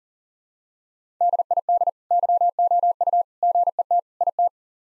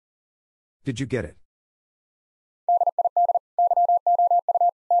Did you get it?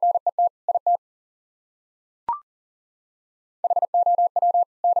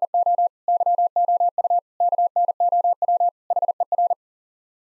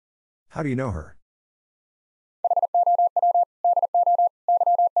 How do you know her?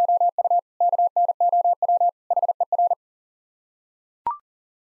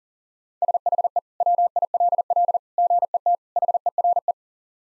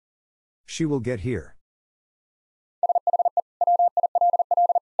 She will get here.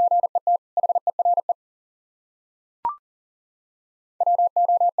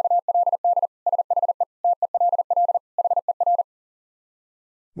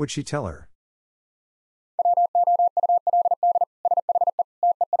 Would she tell her?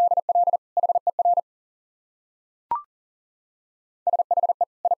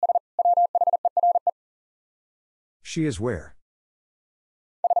 She is where?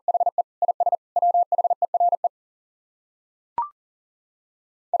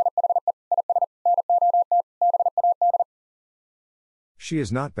 She is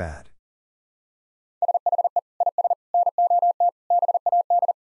not bad.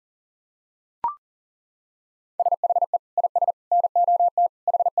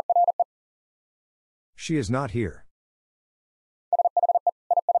 She is not here.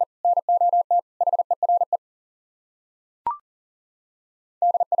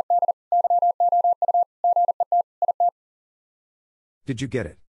 Did you get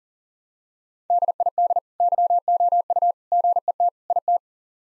it?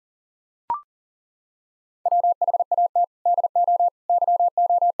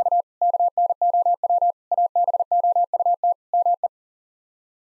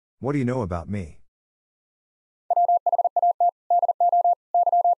 What do you know about me?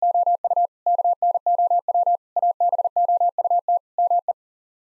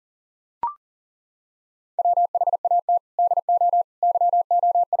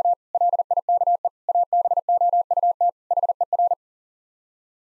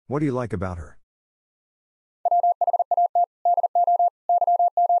 What do you like about her?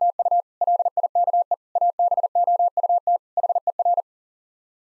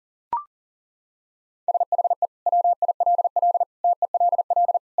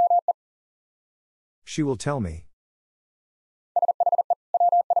 She will tell me.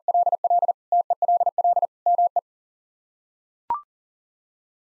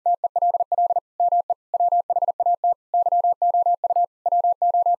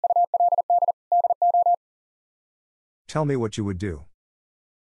 Tell me what you would do.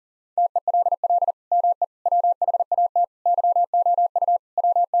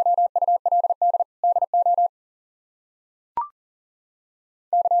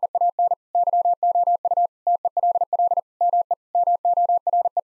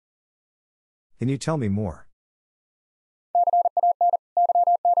 Can you tell me more?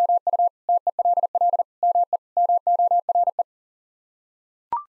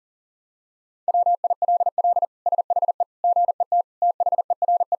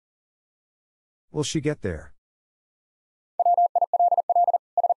 Will she get there?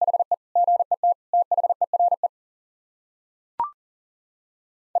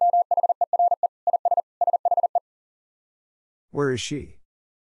 Where is she?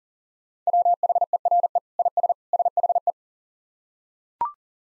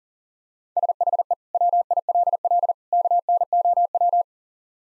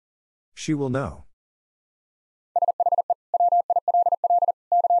 She will know.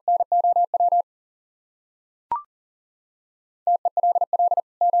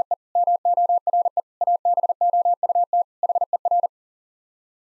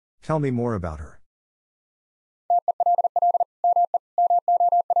 Tell me more about her.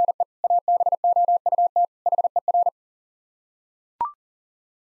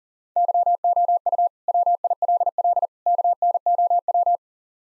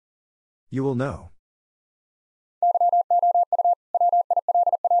 You will know.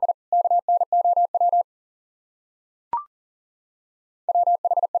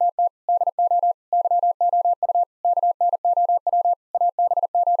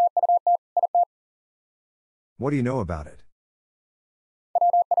 What do you know about it?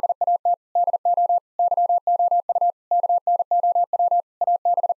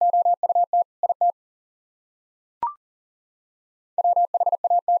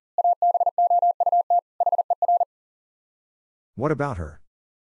 What about her?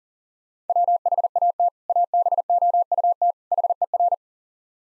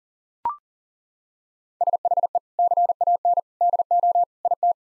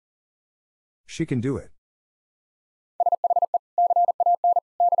 She can do it.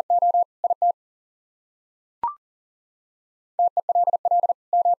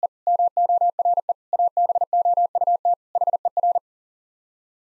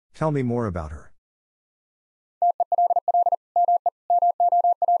 Tell me more about her.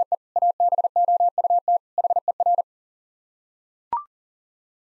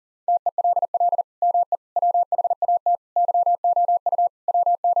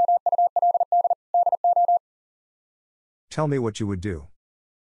 Tell me what you would do.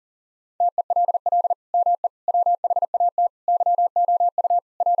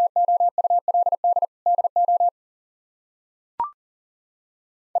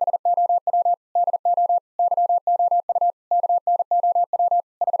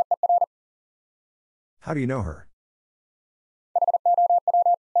 How do you know her?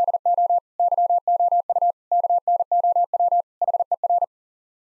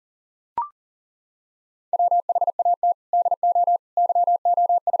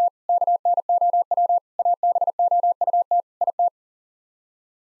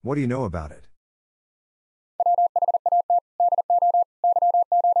 What do you know about it?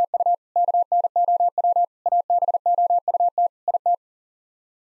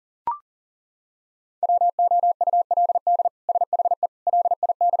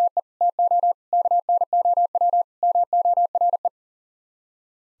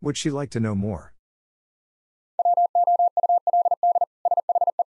 Would she like to know more?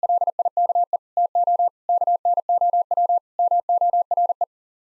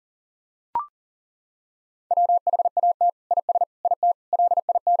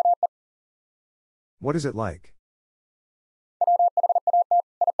 What is it like?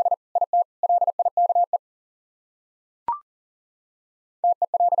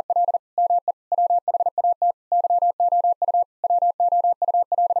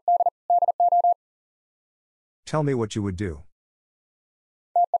 Tell me what you would do.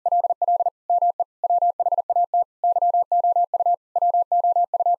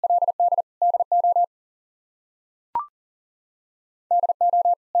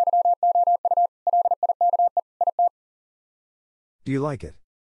 Do you like it?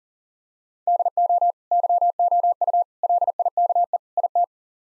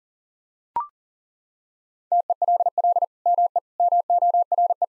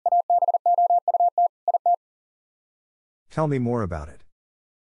 Tell me more about it.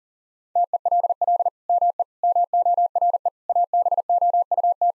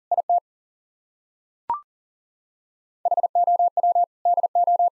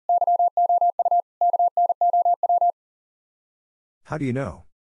 How do you know?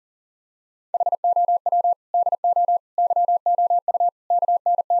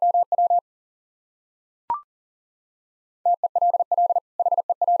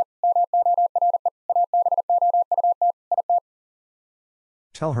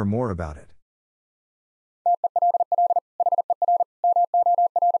 Tell her more about it.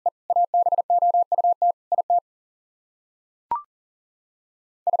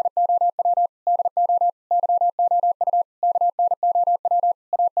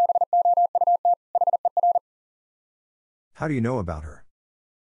 How do you know about her?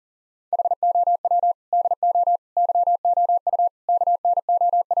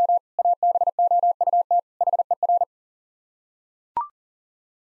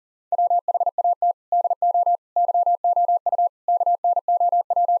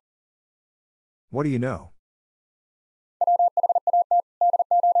 What do you know?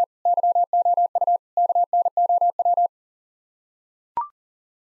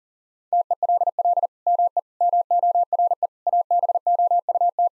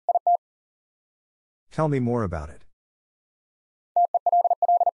 Tell me more about it.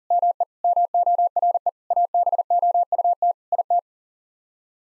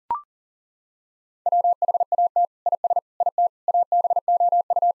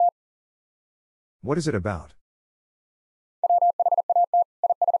 What is it about?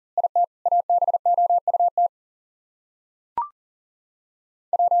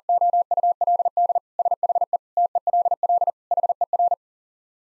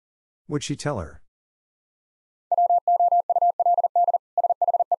 Would she tell her?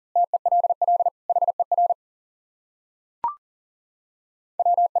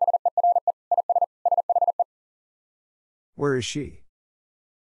 Where is she?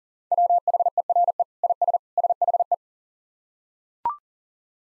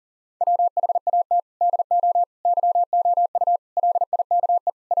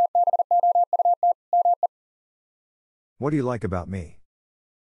 What do you like about me?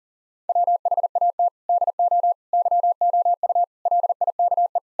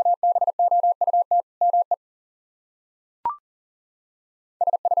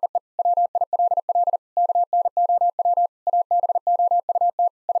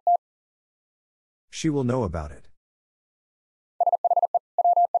 She will know about it.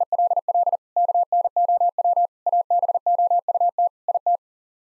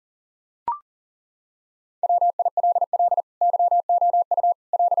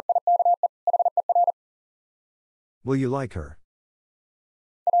 Will you like her?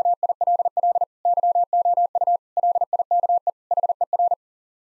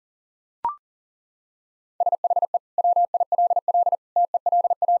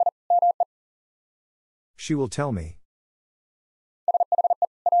 She will tell me.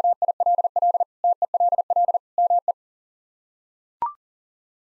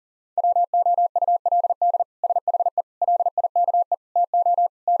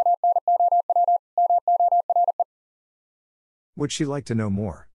 Would she like to know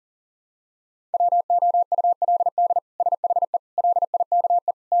more?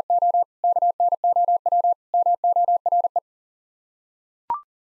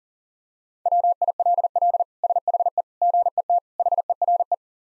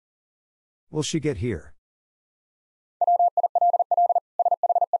 Will she get here?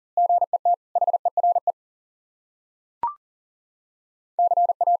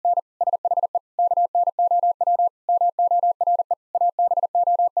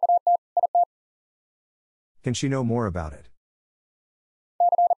 Can she know more about it?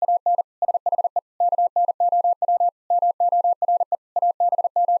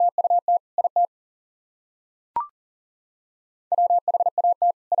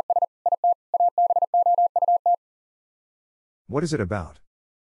 What is it about?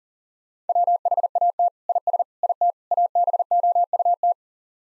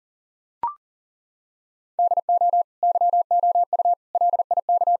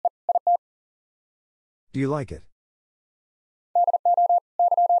 Do you like it?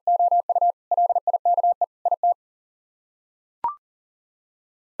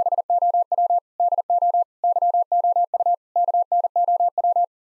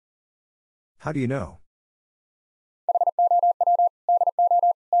 How do you know?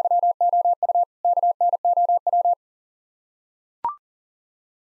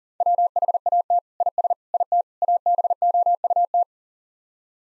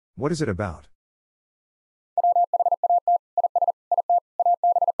 What is it about?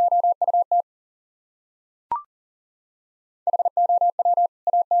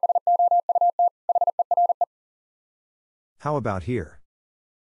 How about here?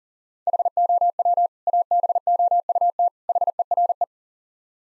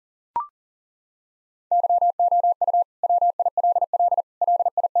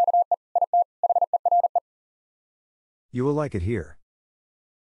 You will like it here.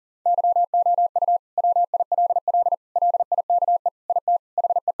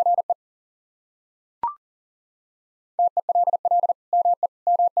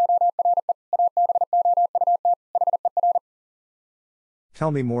 Tell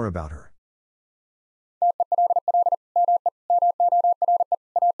me more about her.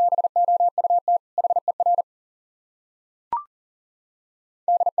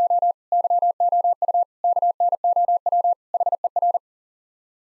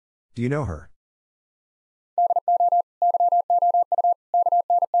 Do you know her?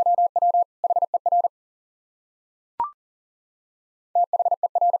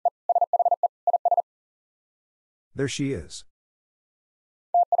 There she is.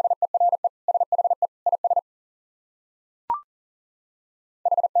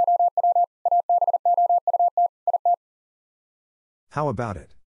 How about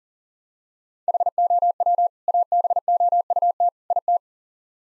it?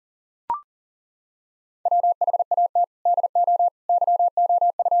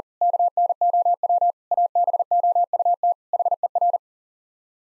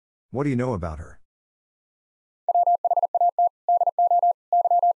 What do you know about her?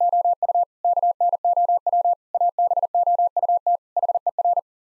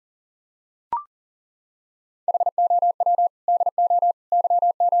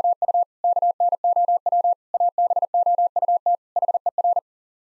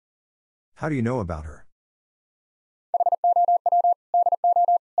 How do you know about her?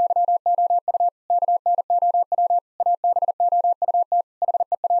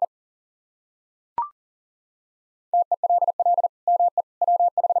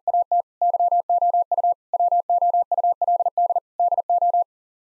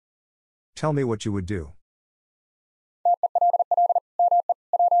 Tell me what you would do.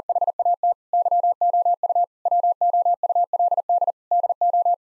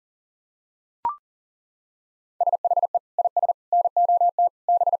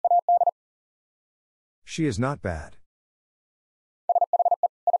 She is not bad.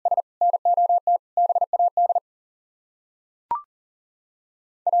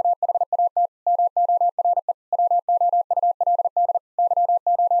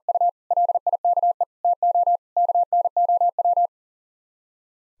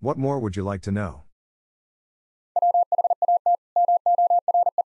 What more would you like to know?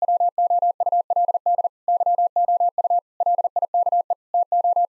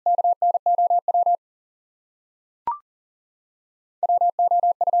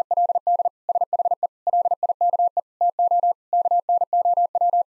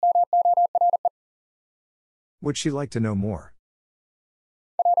 Would she like to know more?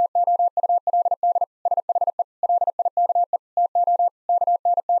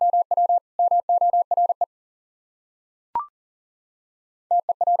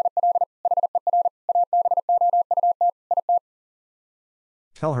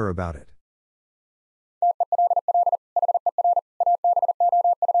 Tell her about it.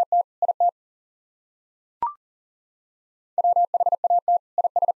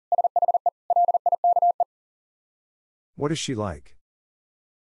 What is she like?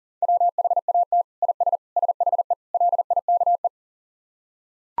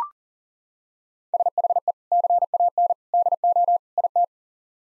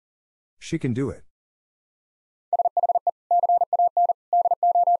 She can do it.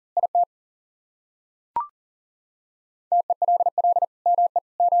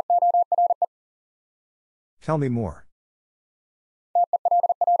 Tell me more.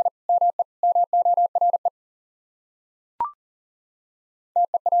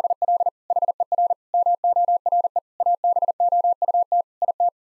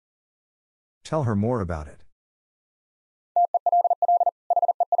 Tell her more about it.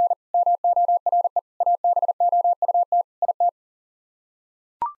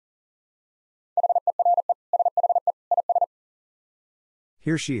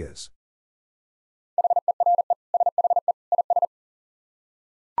 Here she is.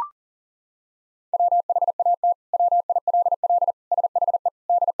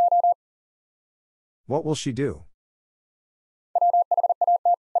 What will she do?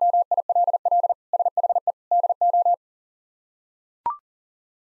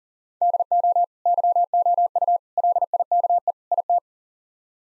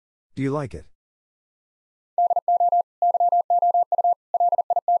 Do you like it?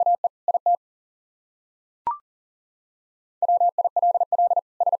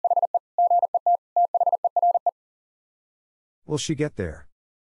 Will she get there?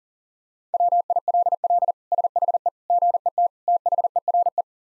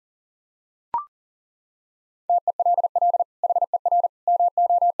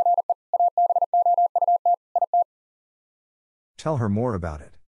 Tell her more about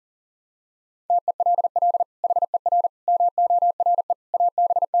it.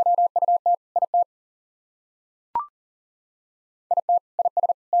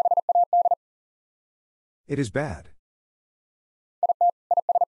 It is bad.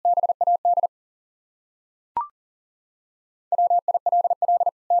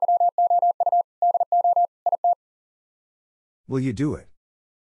 Will you do it?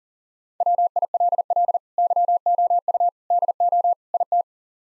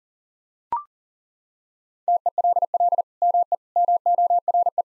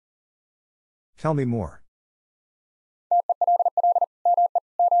 Tell me more.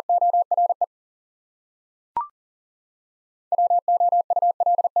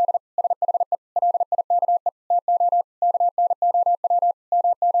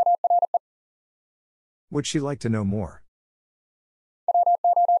 Would she like to know more?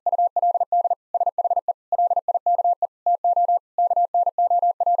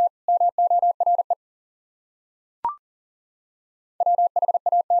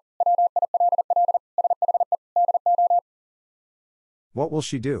 What will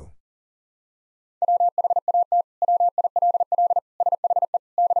she do?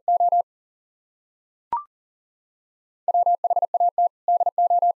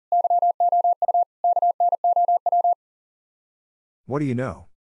 What do you know?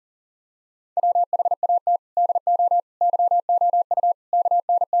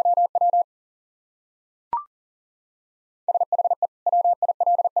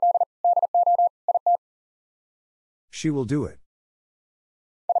 She will do it.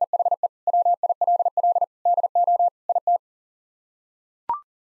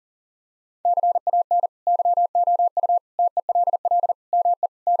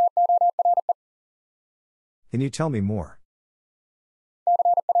 Can you tell me more?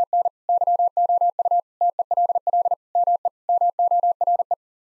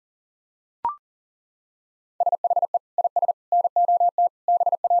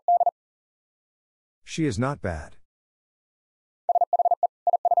 She is not bad.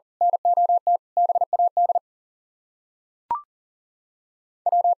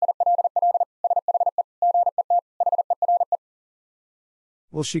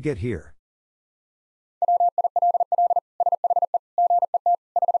 Will she get here?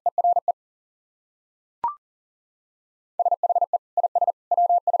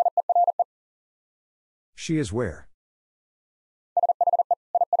 She is where?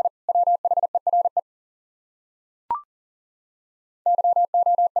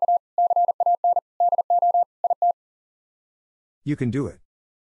 You can do it.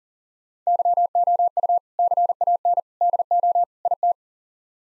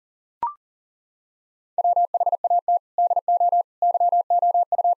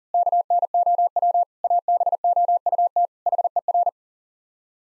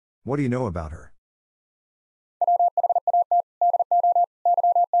 What do you know about her?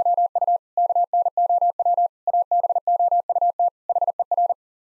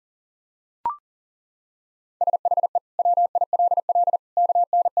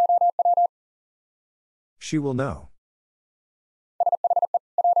 She will know.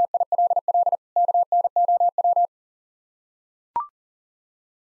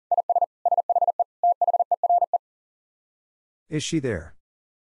 Is she there?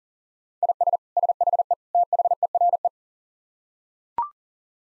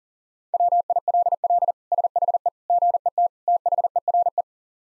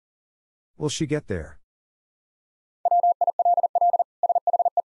 Will she get there?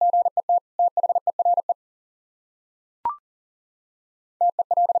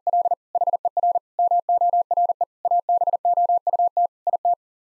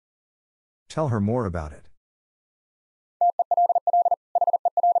 Tell her more about it.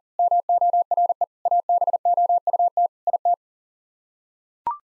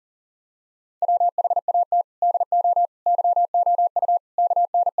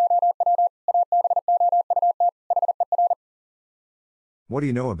 What do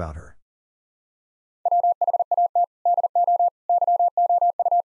you know about her?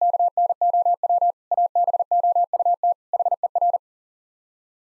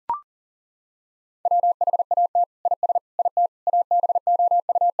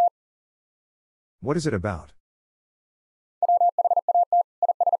 What is it about?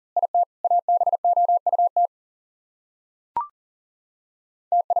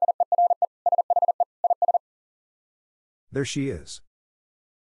 There she is.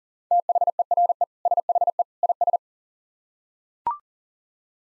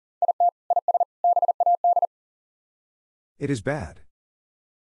 It is bad.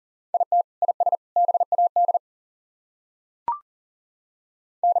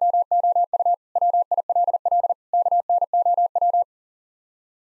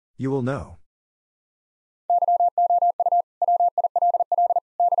 You will know.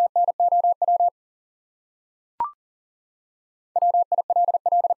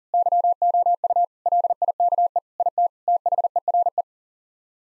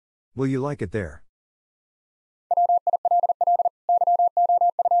 Will you like it there?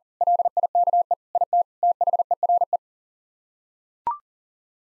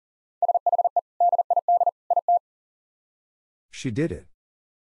 She did it.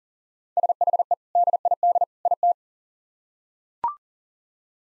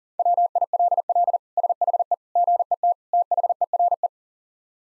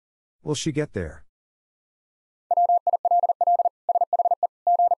 Will she get there?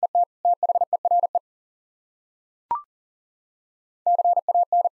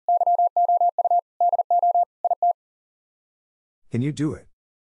 Can you do it?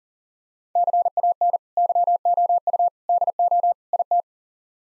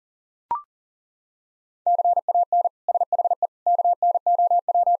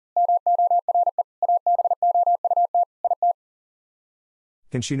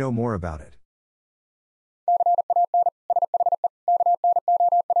 Can she know more about it?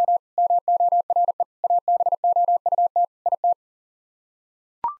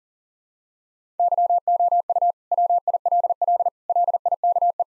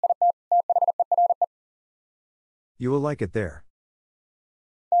 You will like it there.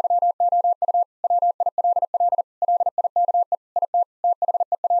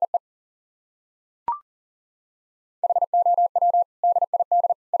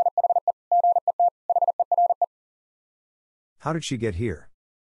 How did she get here?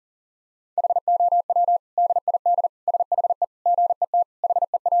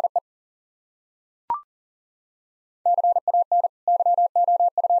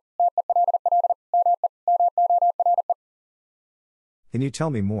 Can you tell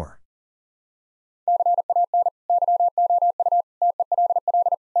me more?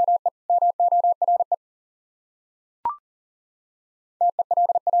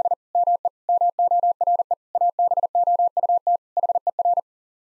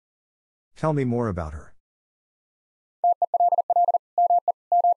 Tell me more about her.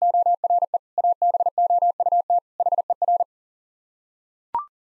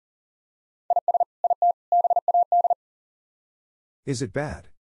 Is it bad?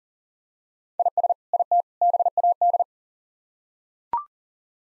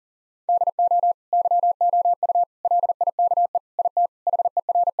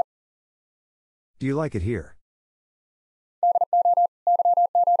 Do you like it here?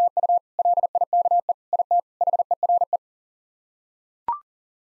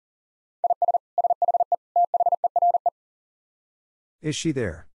 Is she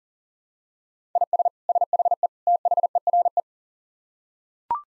there?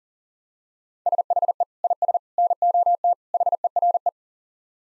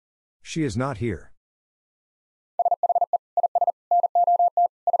 She is not here.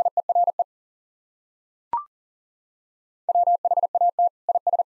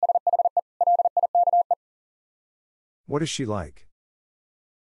 What is she like?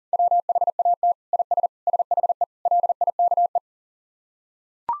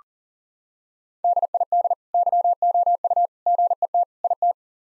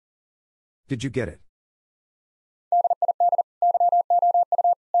 Did you get it?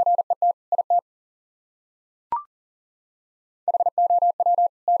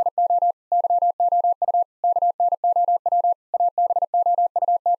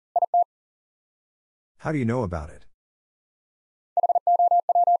 How do you know about it?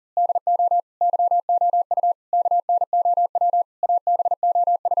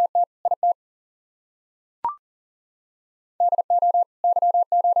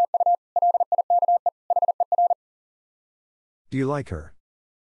 Do you like her?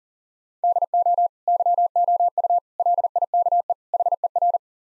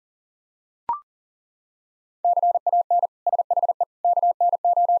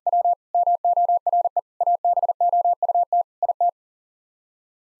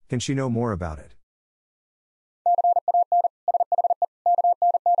 Can she know more about it?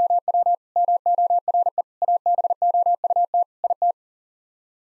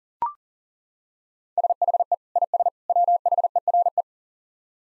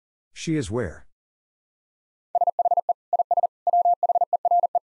 She is where?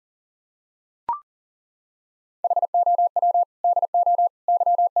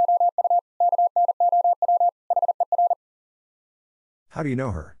 How do you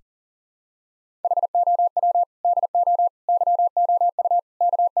know her?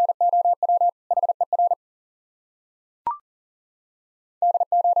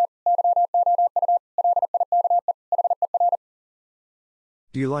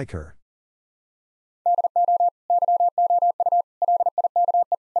 Do you like her?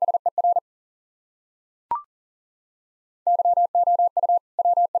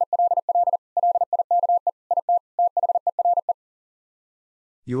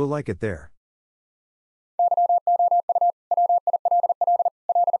 You will like it there.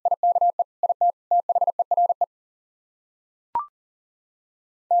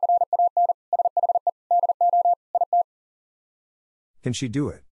 Can she do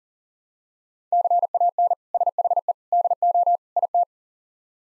it?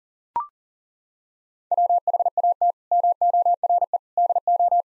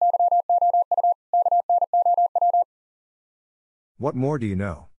 What more do you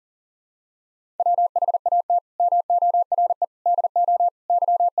know?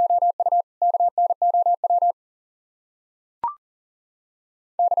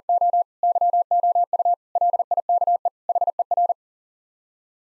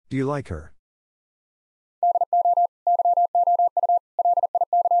 Do you like her?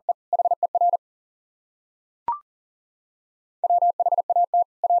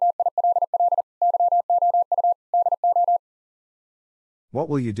 What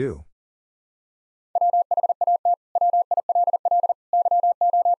will you do?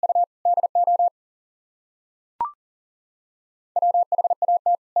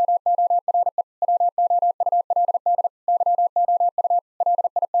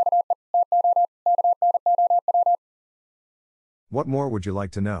 What more would you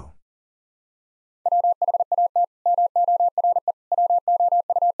like to know?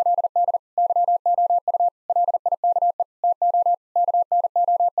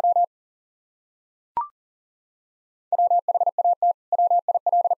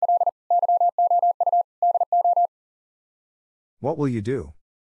 What will you do?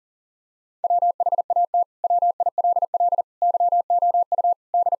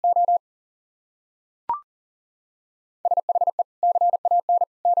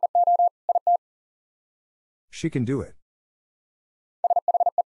 She can do it.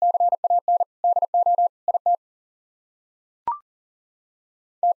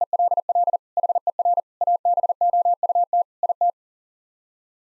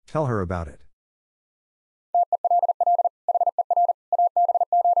 Tell her about it.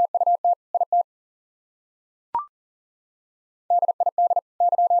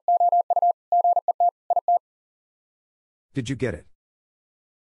 Did you get it?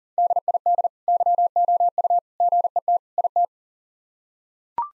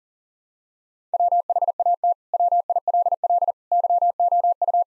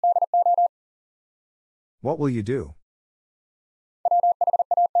 What will you do?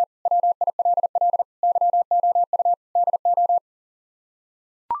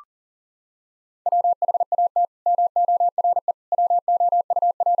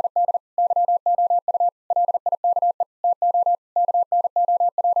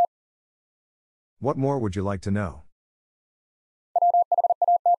 What more would you like to know?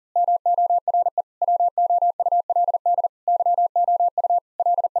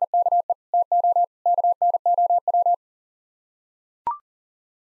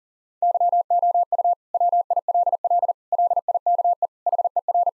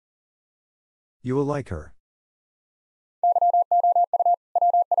 You will like her.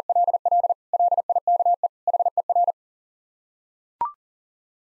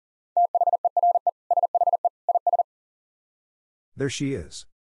 There she is.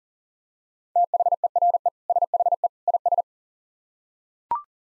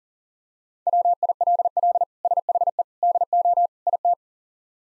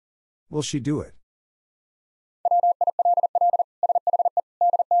 Will she do it?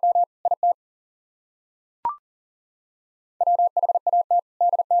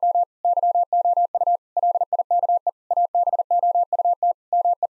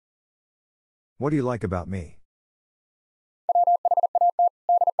 What do you like about me?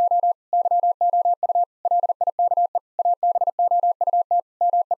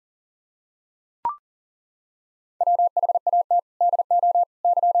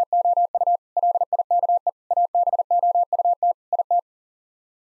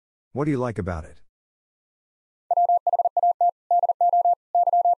 What do you like about it?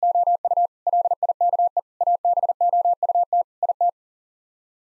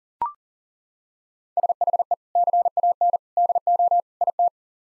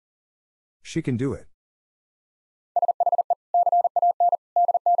 She can do it.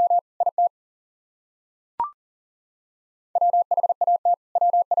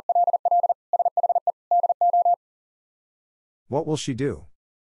 What will she do?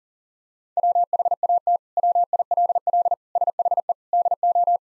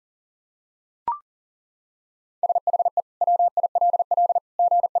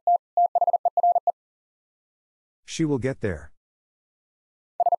 She will get there.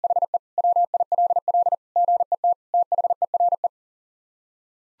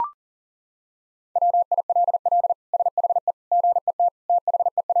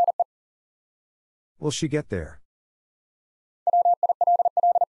 Will she get there?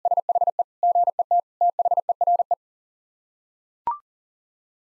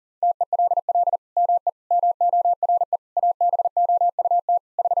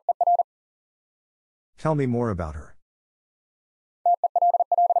 Tell me more about her.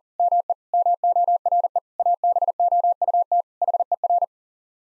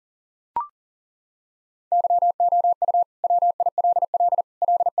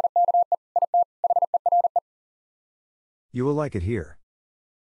 You will like it here.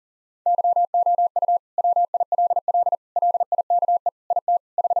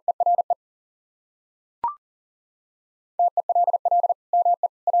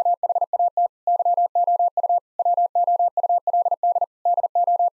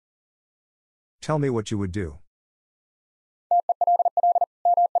 Tell me what you would do.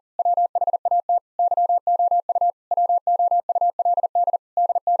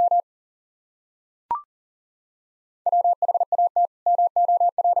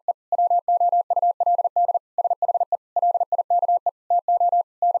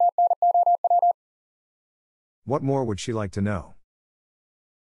 What more would she like to know?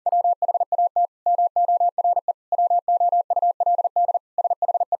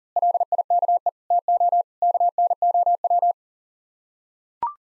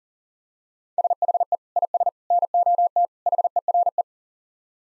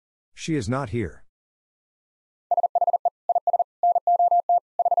 She is not here.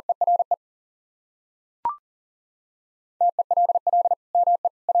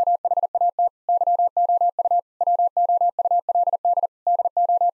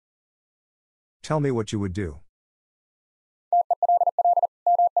 Tell me what you would do.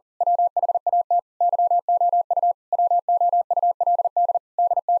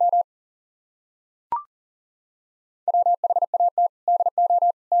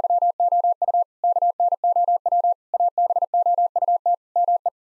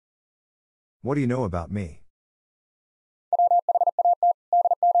 What do you know about me?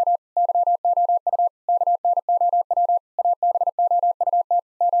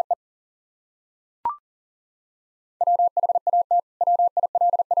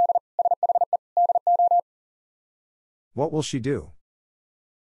 What will she do?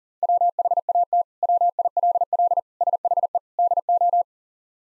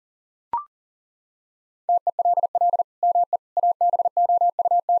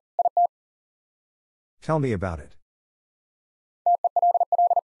 Tell me about it.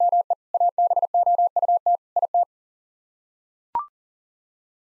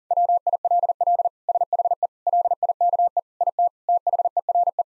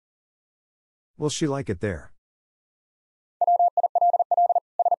 Will she like it there?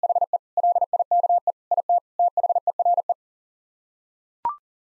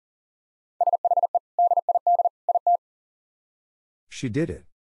 She did it.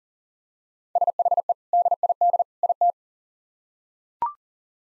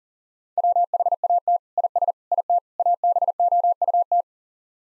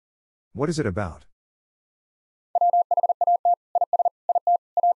 What is it about?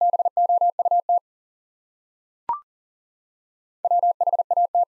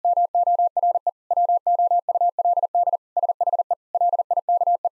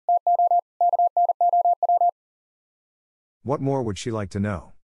 What more would she like to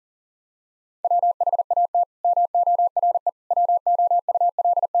know?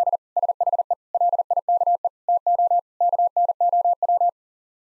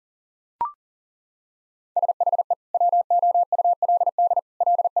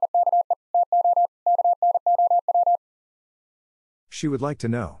 She would like to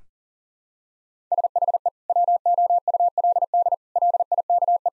know.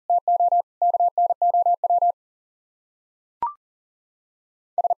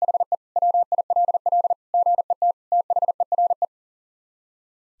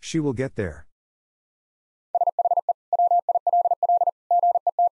 She will get there.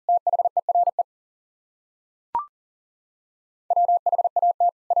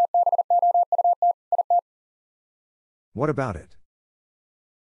 What about it?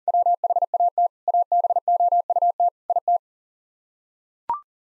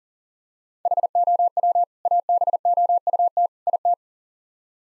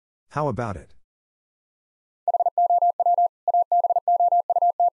 How about it?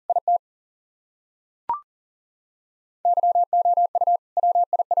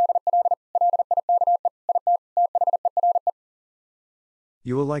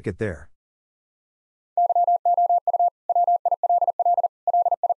 You will like it there.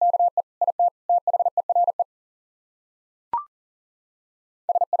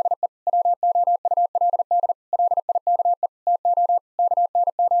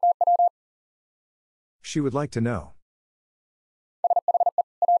 She would like to know.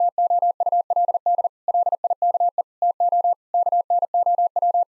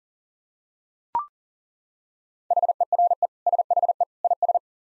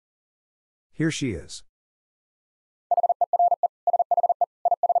 Here she is.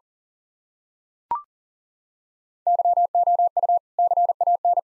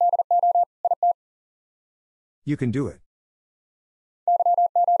 You can do it.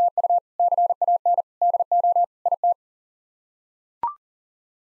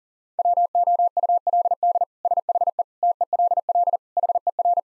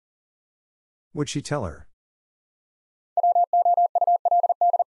 Would she tell her?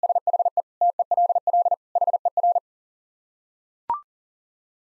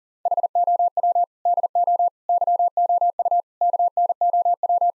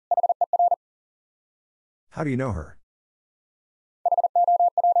 How do you know her?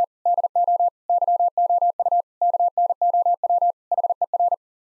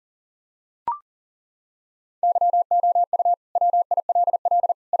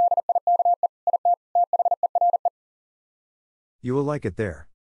 You will like it there.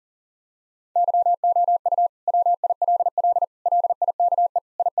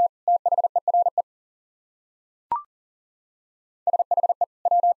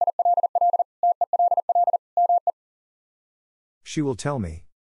 She will tell me.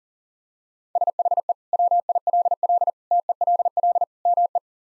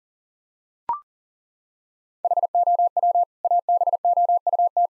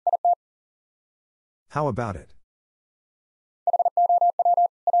 How about it?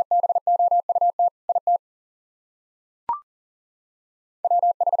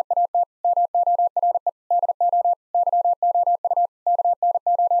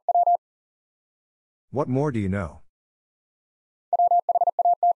 What more do you know?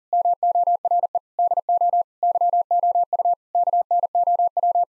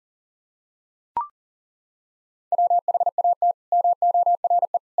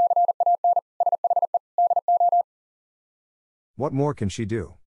 What more can she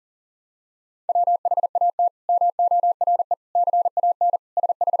do?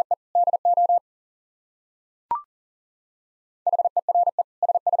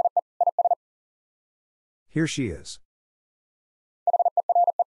 Here she is.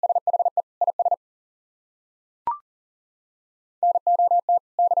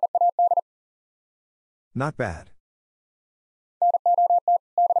 Not bad.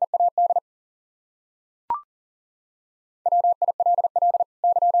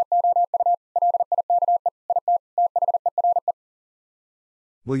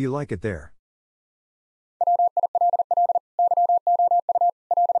 Will you like it there?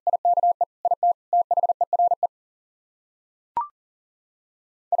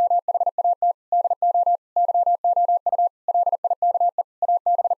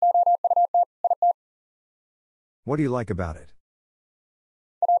 What do you like about it?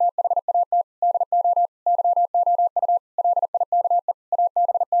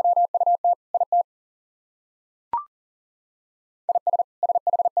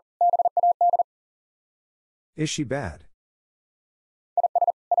 Is she bad?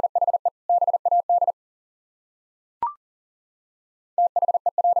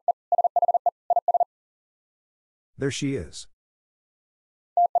 There she is.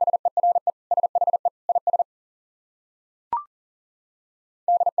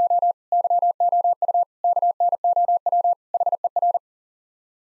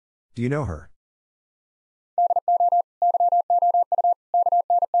 Do you know her?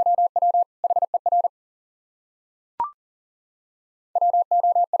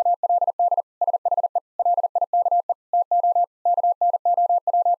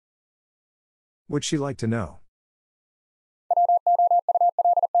 Would she like to know?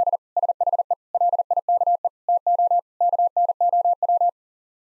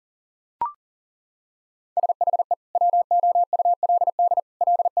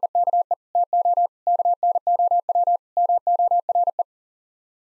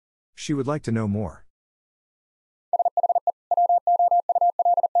 She would like to know more.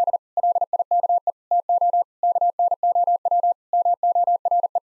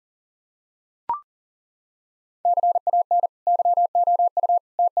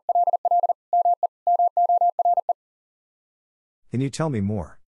 Can you tell me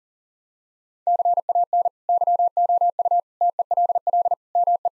more?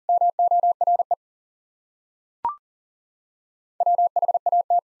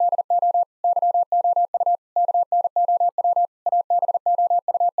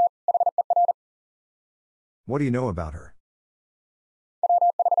 What do you know about her?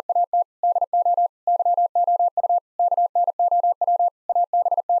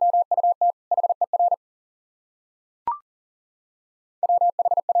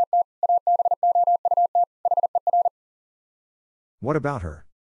 What about her?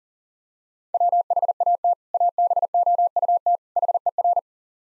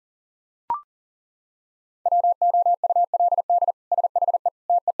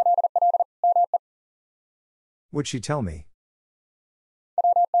 Would she tell me?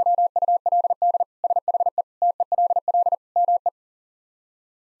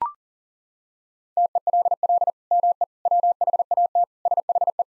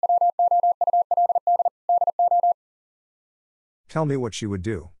 Tell me what she would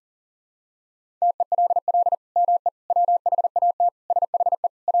do.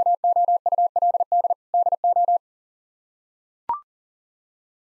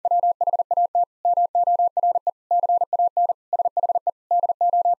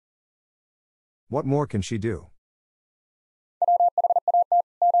 What more can she do?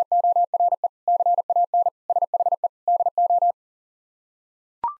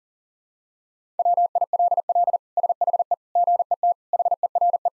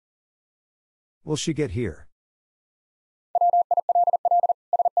 Will she get here?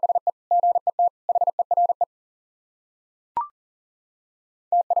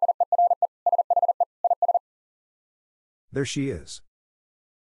 There she is.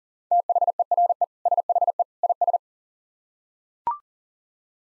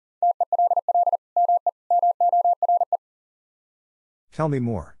 Tell me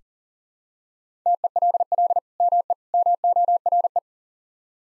more.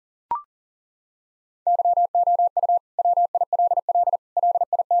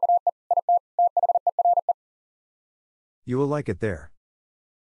 You will like it there.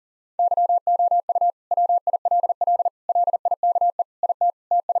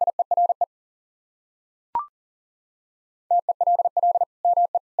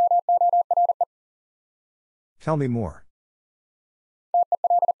 Tell me more.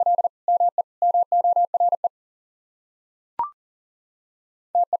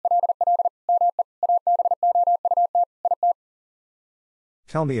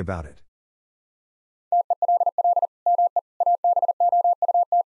 Tell me about it.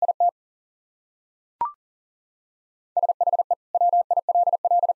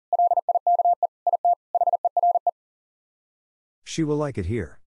 She will like it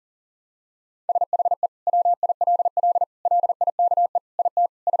here.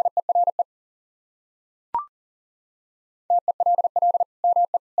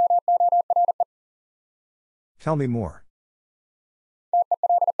 Tell me more.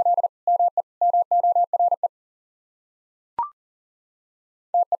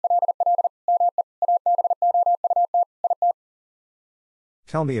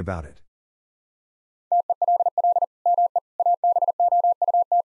 Tell me about it.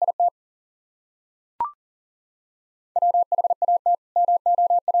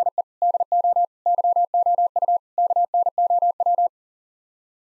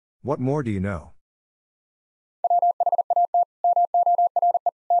 What more do you know?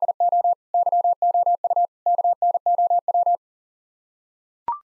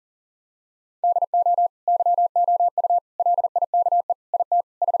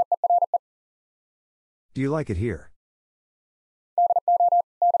 Do you like it here?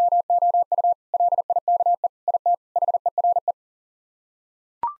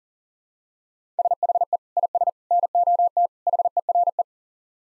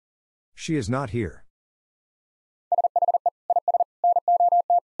 She is not here.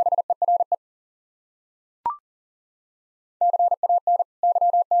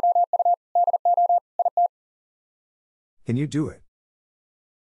 Can you do it?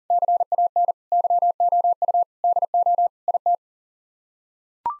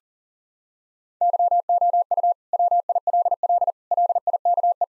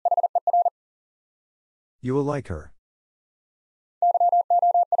 You will like her.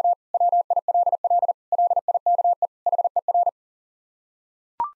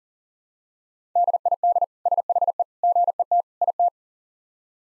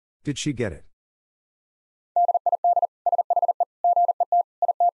 Did she get it?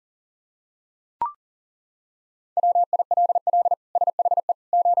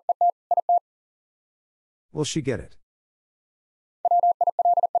 Will she get it?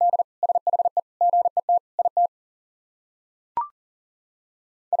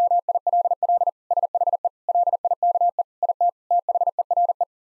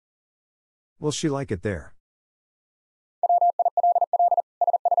 Will she like it there?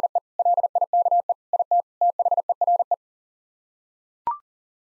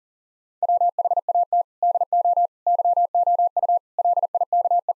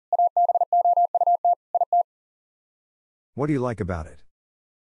 What do you like about it?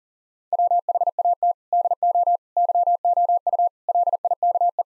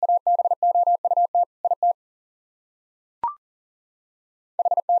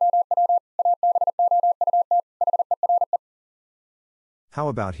 How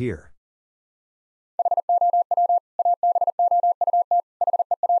about here?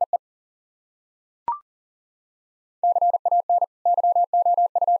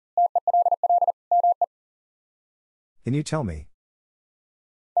 Can you tell me?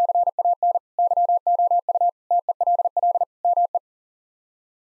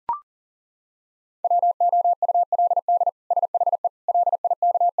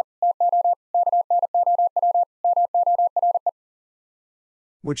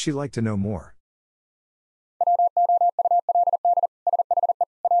 Would she like to know more?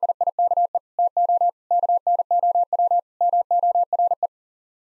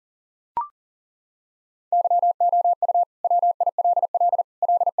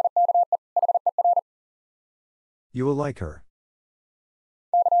 You will like her.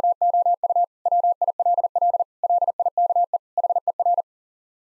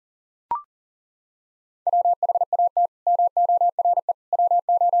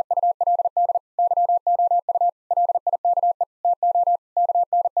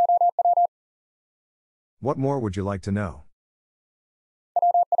 What more would you like to know?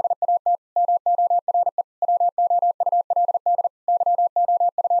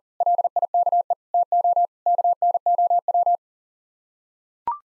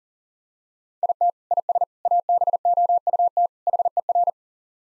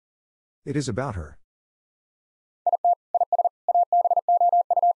 It is about her.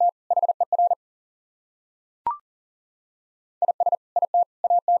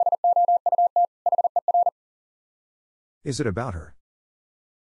 Is it about her?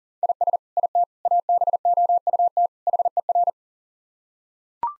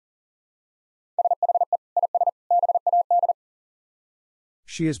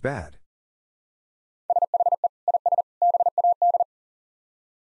 She is bad.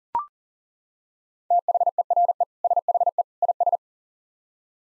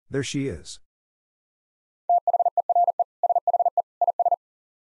 There she is.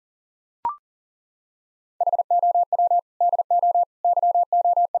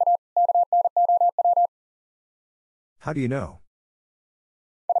 How do you know?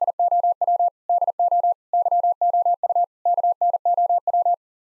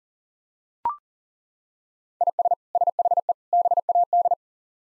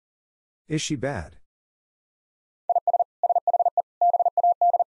 Is she bad?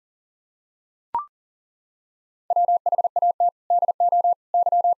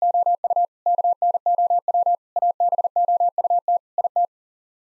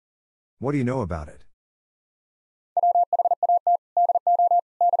 What do you know about it?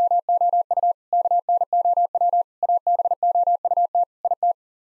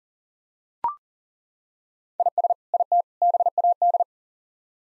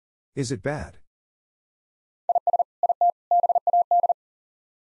 Is it bad?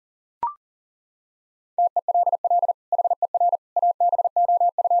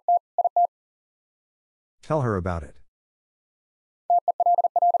 Tell her about it.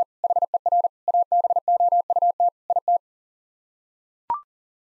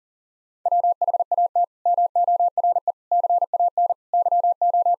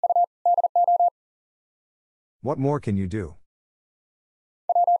 What more can you do?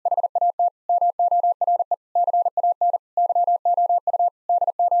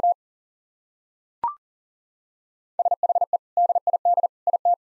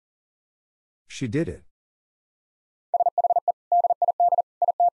 She did it.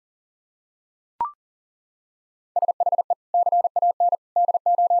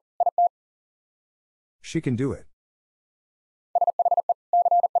 She can do it.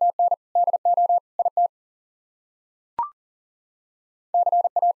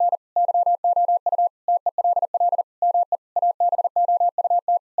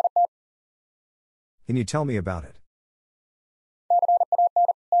 Can you tell me about it?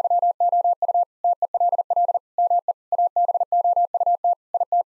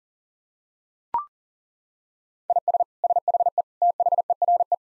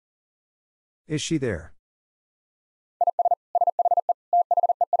 Is she there?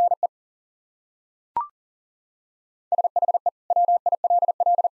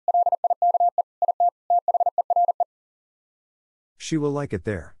 She will like it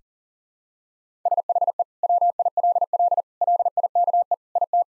there.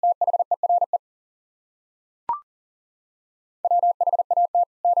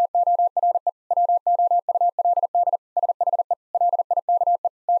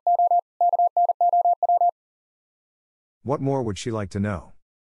 What more would she like to know?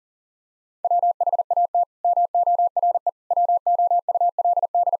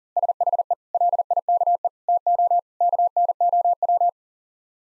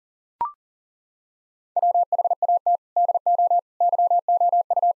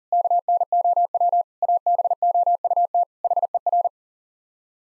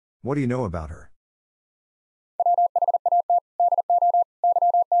 What do you know about her?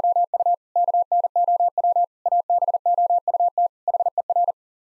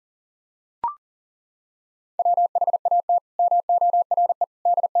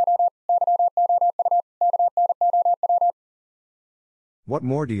 What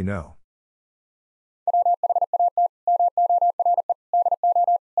more do you know?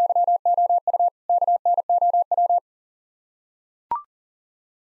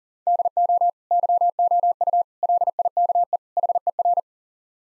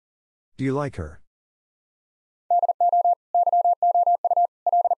 Do you like her?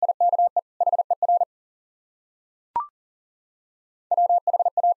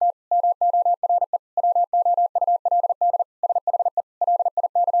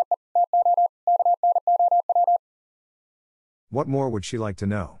 What more would she like to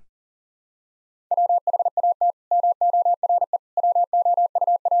know?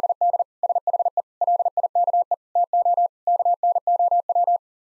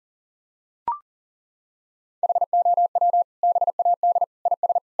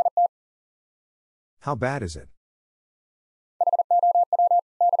 How bad is it?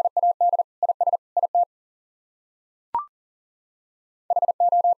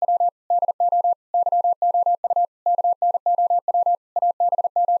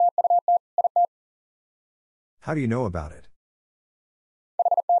 How do you know about it?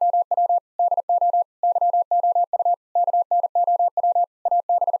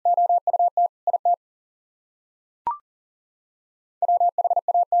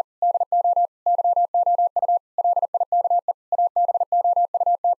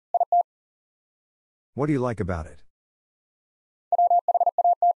 What do you like about it?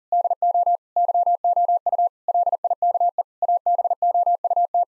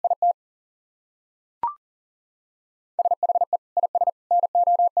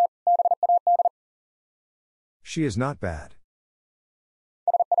 She is not bad.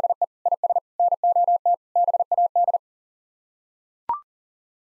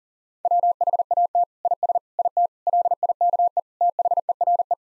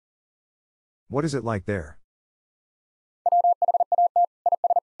 What is it like there?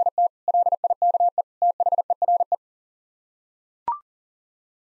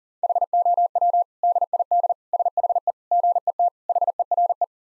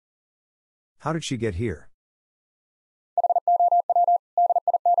 How did she get here?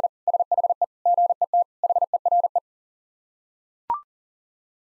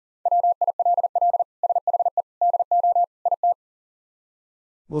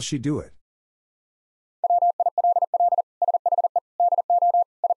 Will she do it?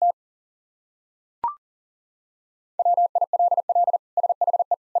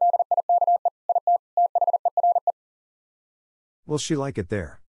 Will she like it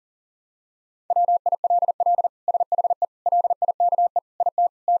there?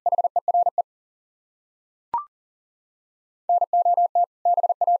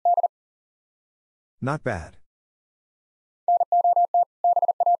 Not bad.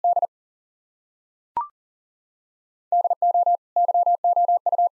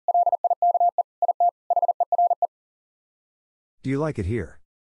 Do you like it here?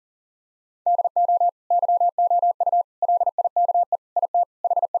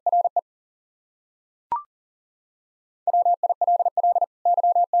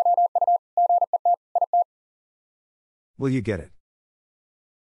 Will you get it?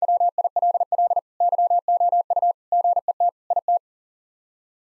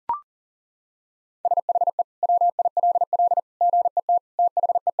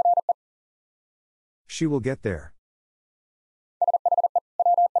 She will get there.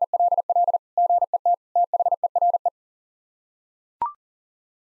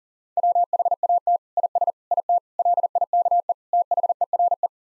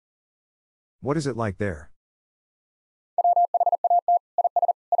 What is it like there?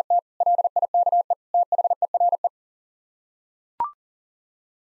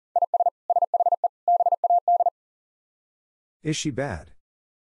 Is she bad?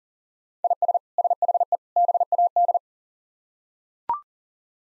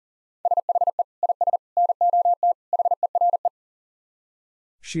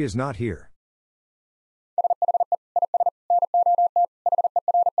 She is not here.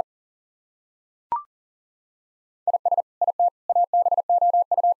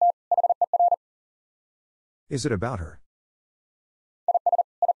 Is it about her?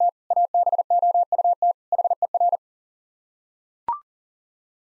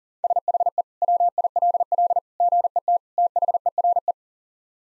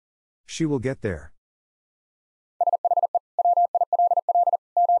 She will get there.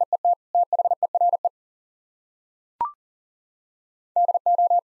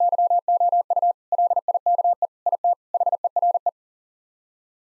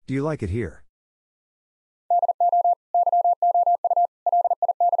 Do you like it here?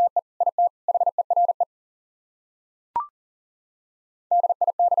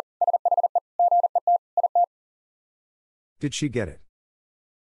 Did she get it?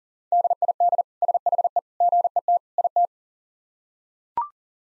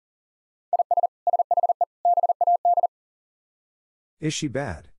 Is she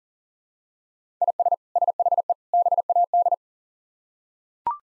bad?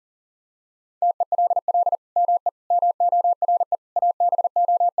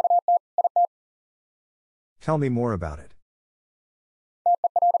 Tell me more about it.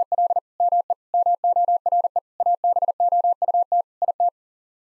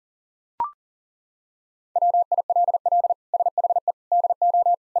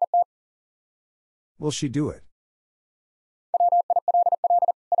 Will she do it?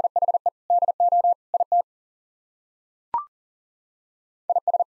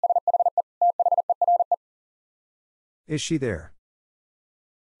 Is she there?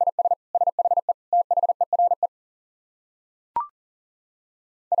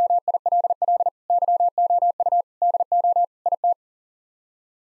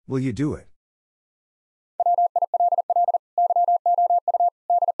 Will you do it?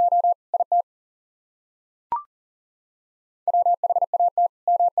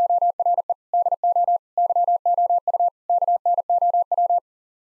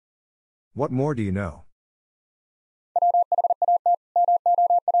 What more do you know?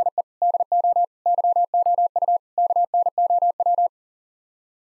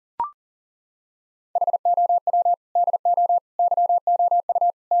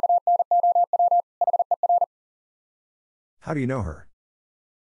 How do you know her?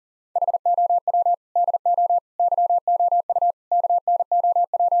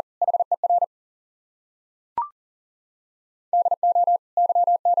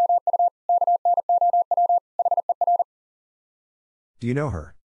 Do you know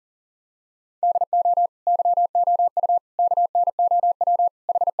her?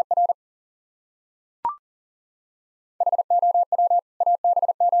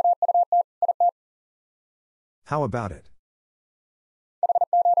 How about it?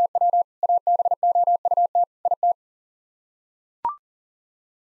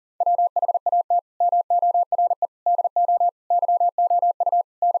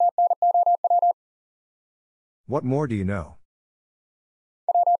 What more do you know?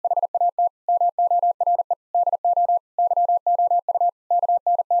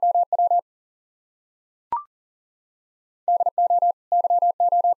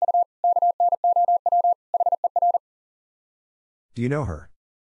 Do you know her?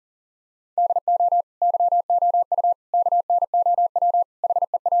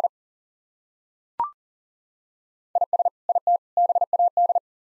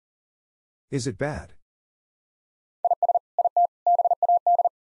 Is it bad?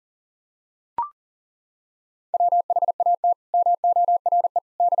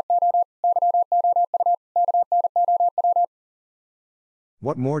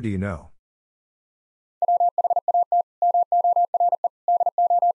 What more do you know?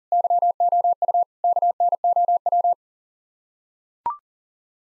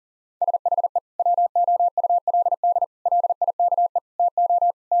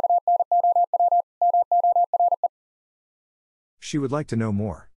 She would like to know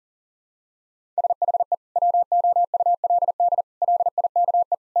more.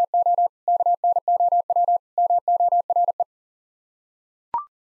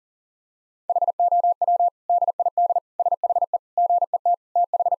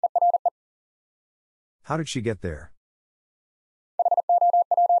 How did she get there?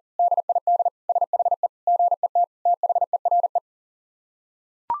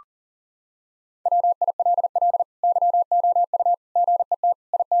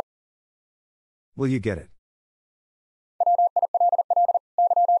 Will you get it?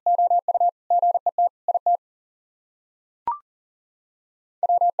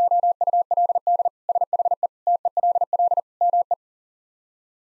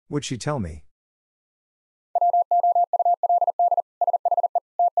 Would she tell me?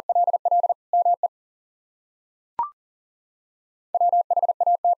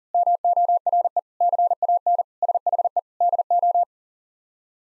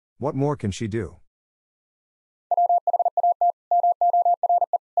 What more can she do?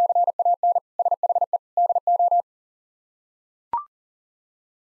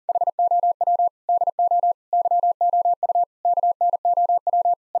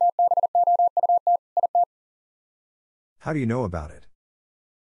 How do you know about it?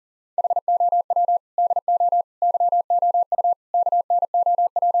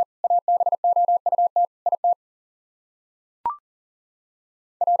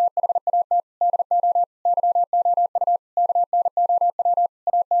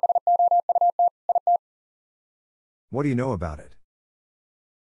 What do you know about it?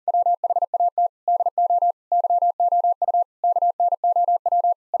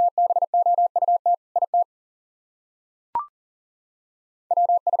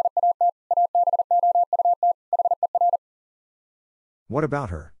 What about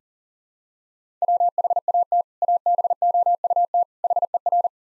her?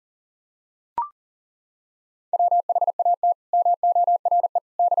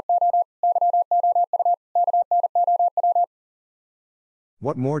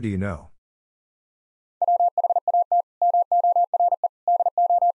 What more do you know?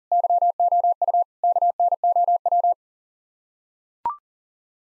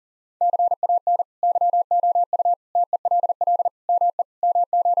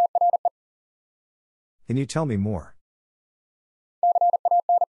 Can you tell me more?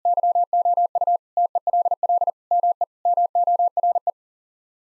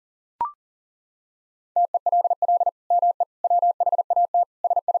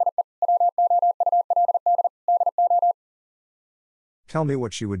 Tell me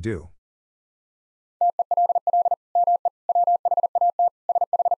what she would do.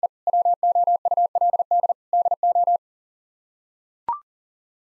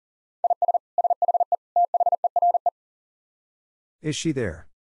 Is she there?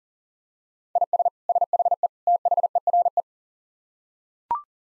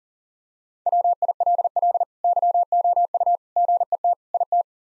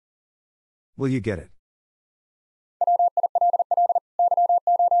 Will you get it?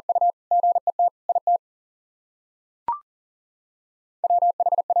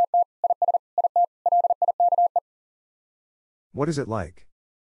 What is it like?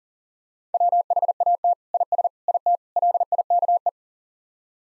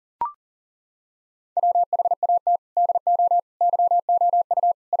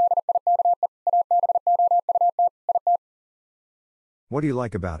 What do you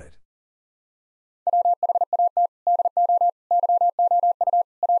like about it?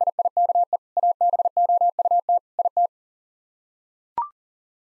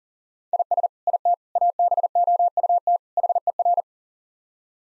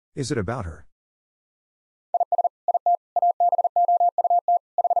 Is it about her?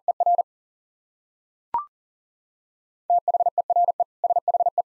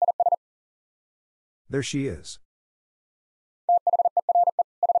 There she is.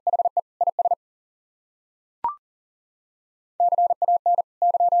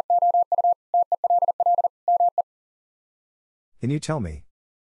 Can you tell me?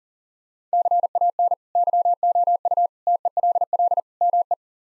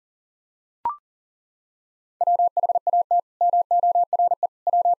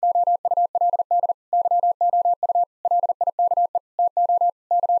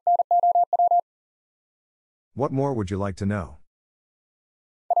 What more would you like to know?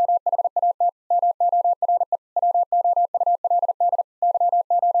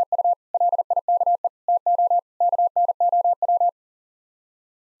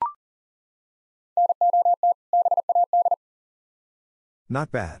 Not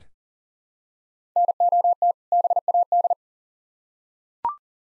bad.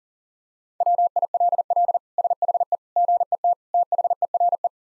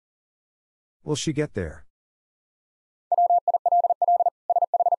 Will she get there?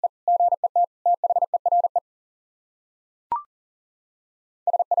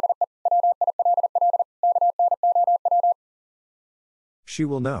 She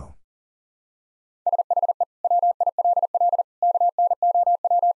will know.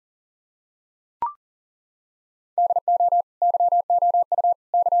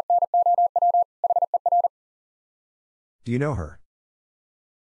 Do you know her?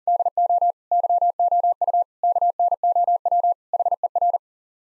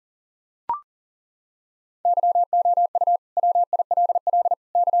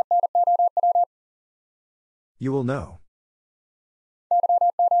 You will know.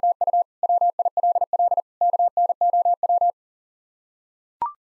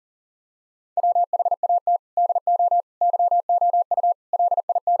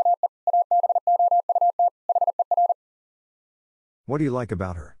 What do you like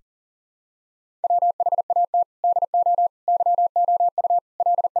about her?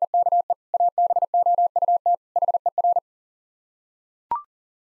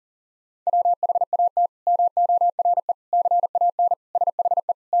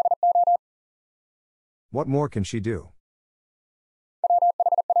 What more can she do?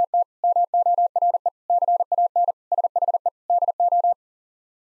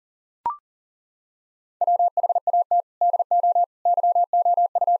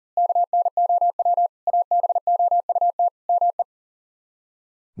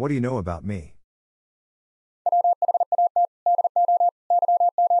 What do you know about me?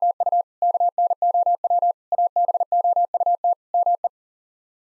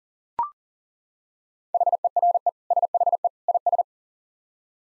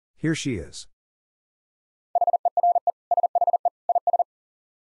 Here she is.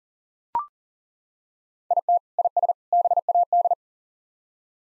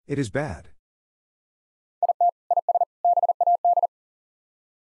 It is bad.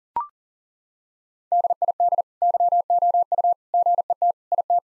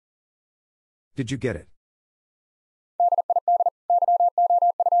 Did you get it?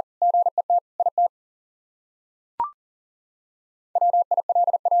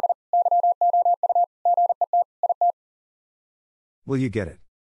 Will you get it?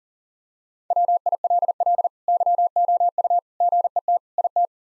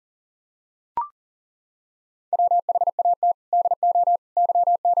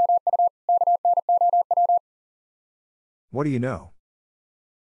 What do you know?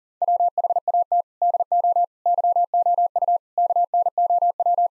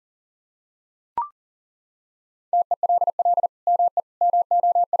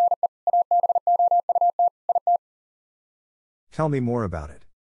 Tell me more about it.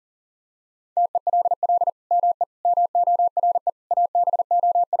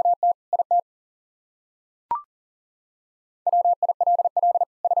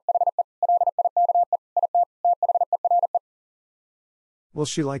 Will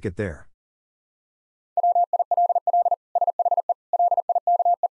she like it there?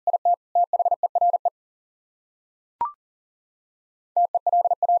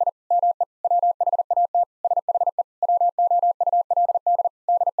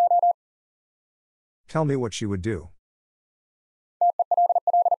 Tell me what she would do.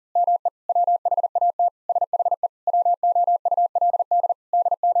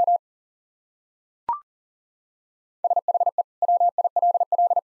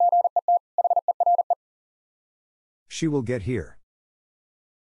 She will get here.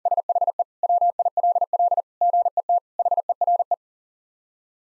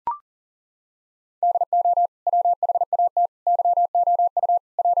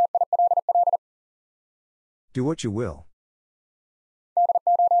 Do what you will.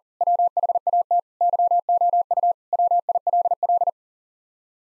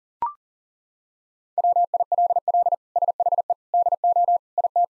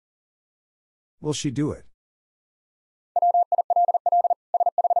 Will she do it?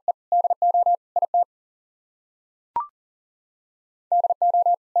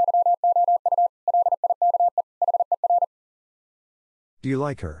 Do you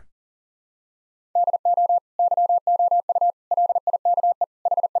like her?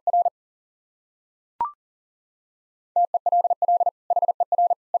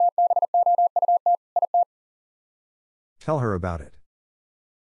 Tell her about it.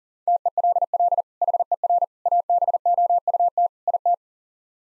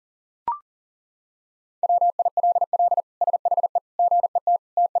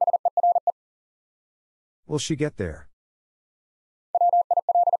 Will she get there?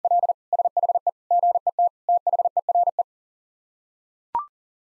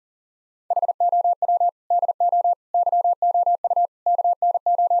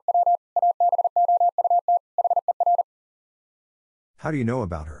 How do you know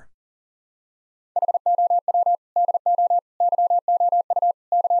about her?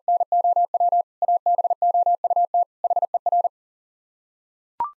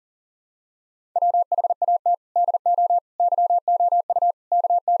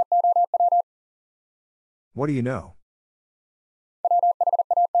 What do you know?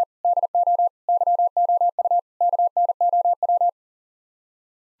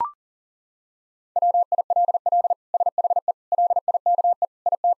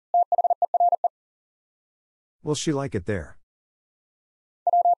 Will she like it there?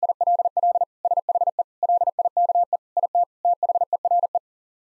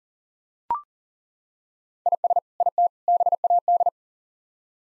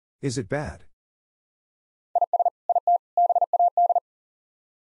 Is it bad?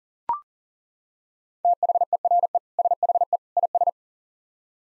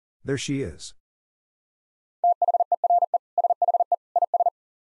 There she is.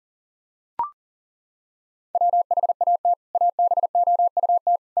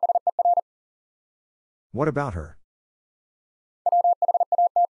 What about her?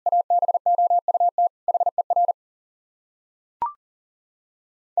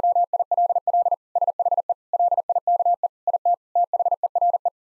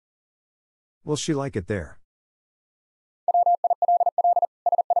 Will she like it there?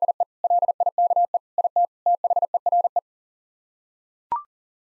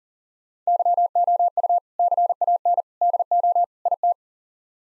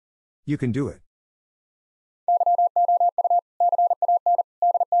 You can do it.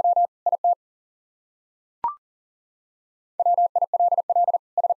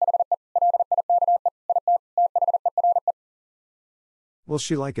 Will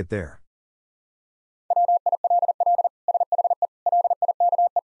she like it there?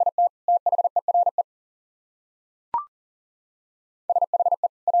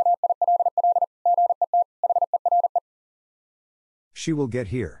 She will get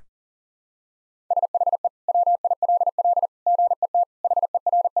here.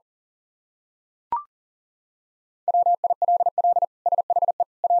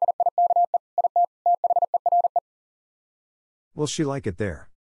 Will she like it there?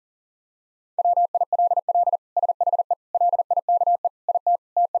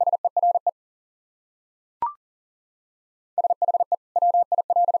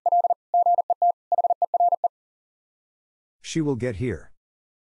 She will get here.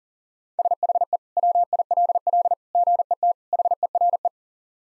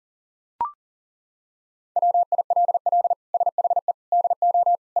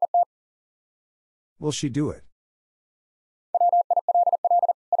 Will she do it?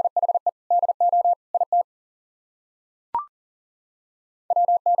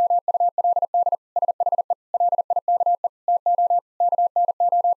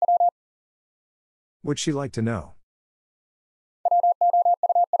 Would she like to know?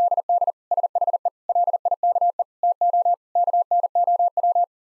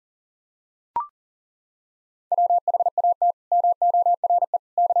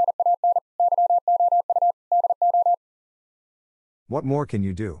 What more can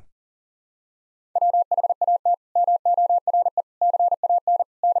you do?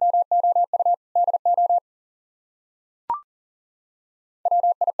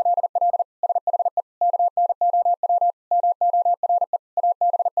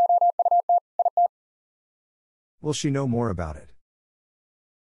 Will she know more about it?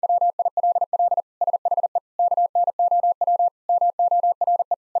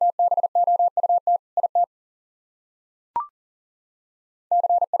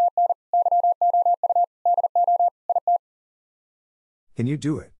 Can you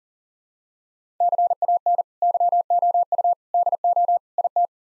do it?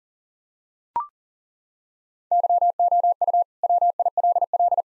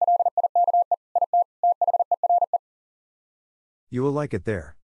 You will like it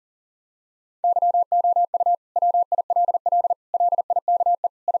there.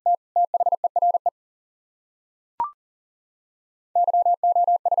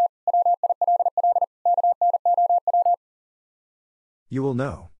 You will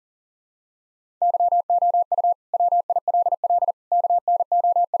know.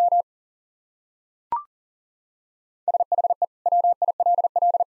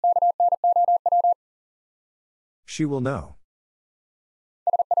 She will know.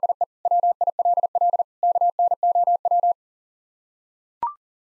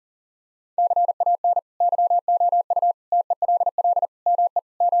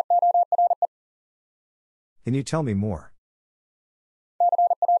 Can you tell me more?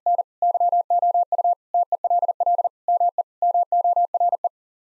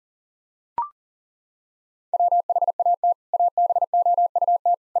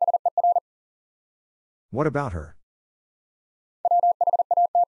 What about her?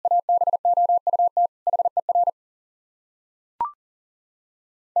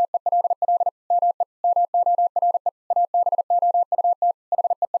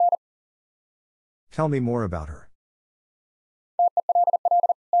 Tell me more about her.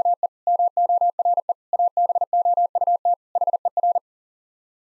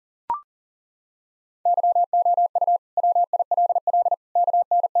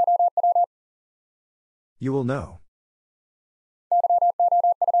 You will know.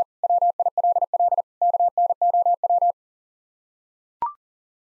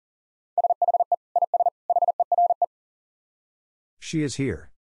 She is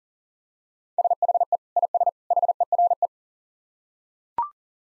here.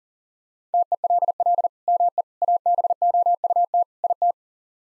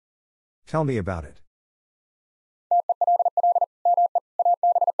 Tell me about it.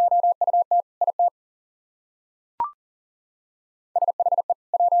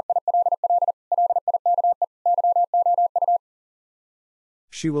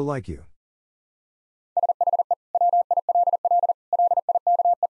 She will like you.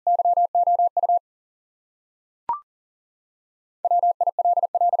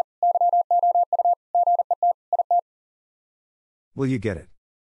 Will you get it?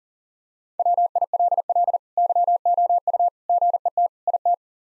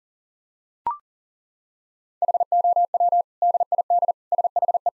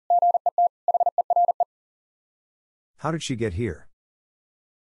 How did she get here?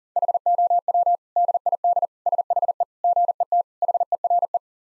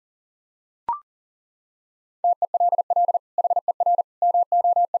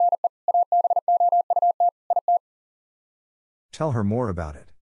 Tell her more about it.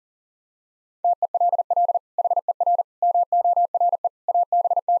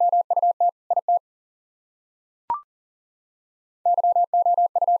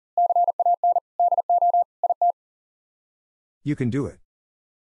 You can do it.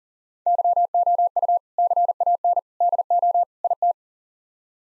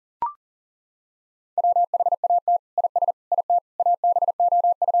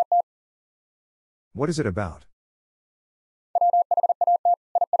 What is it about?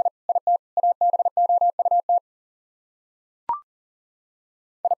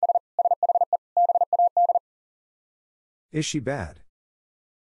 Is she bad?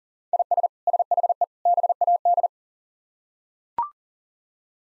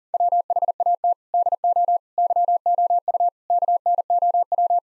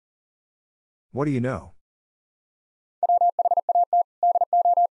 What do you know?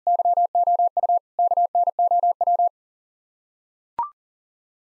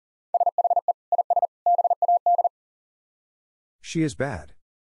 She is bad.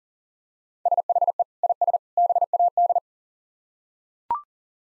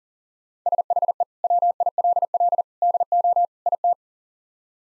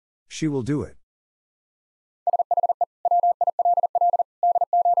 She will do it.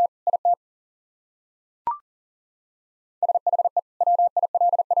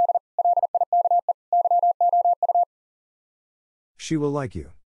 She will like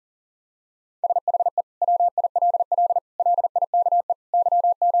you.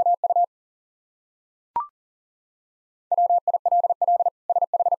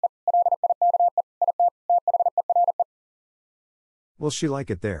 Will she like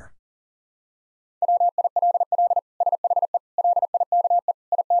it there?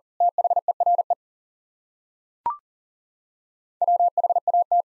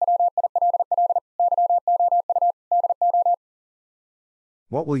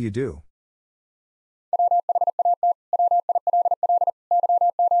 What will you do?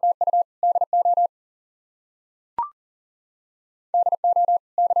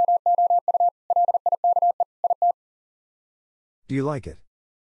 Do you like it?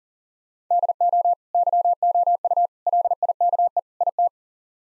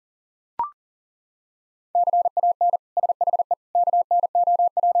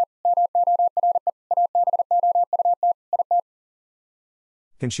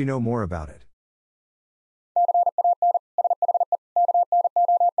 Can she know more about it?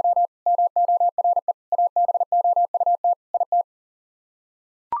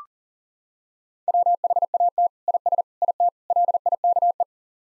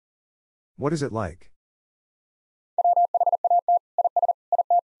 What is it like?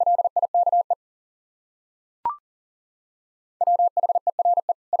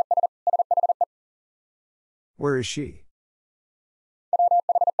 Where is she?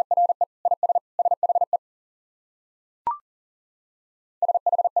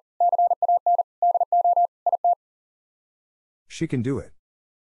 She can do it.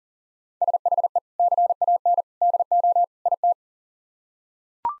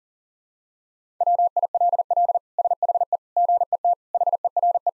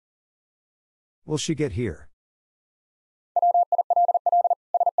 Will she get here?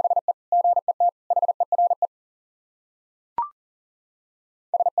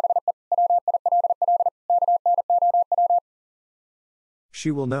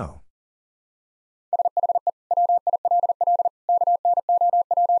 She will know.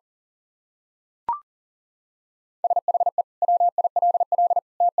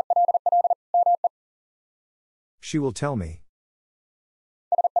 She will tell me.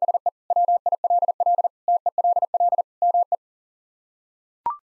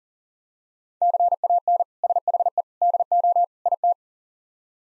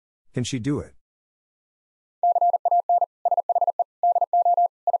 Can she do it?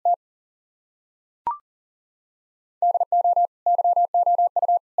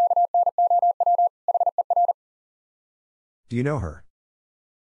 Do you know her?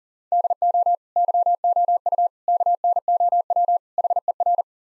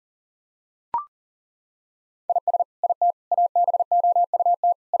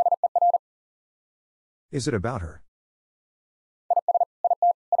 Is it about her?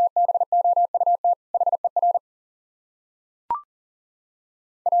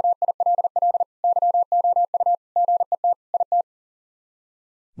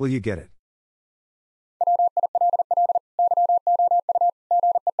 Will you get it?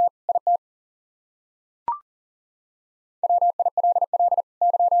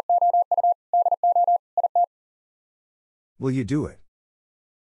 Will you do it?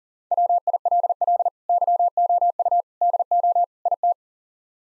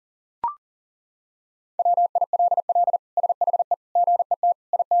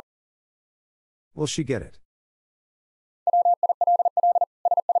 Will she get it?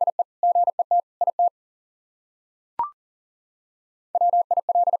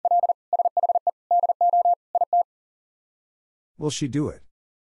 Will she do it?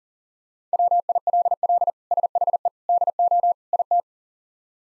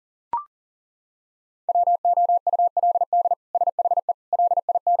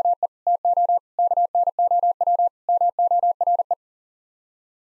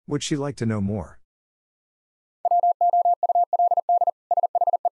 Would she like to know more?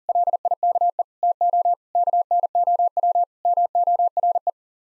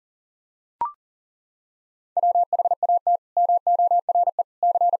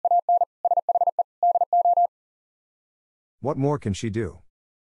 What more can she do?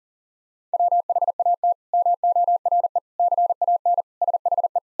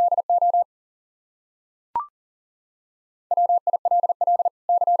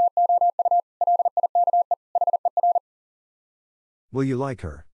 Will you like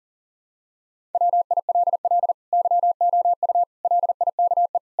her?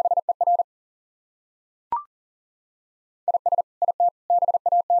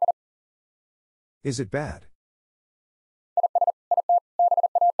 Is it bad?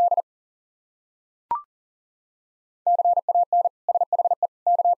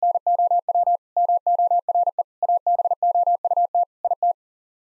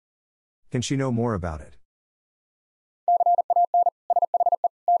 Can she know more about it?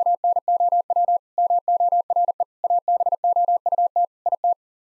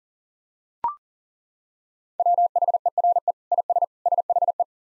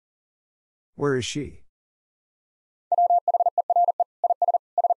 Where is she?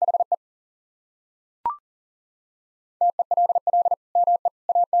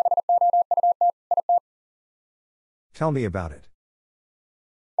 Tell me about it.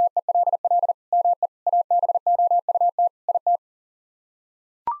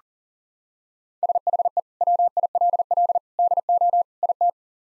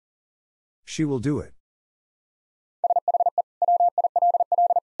 She will do it.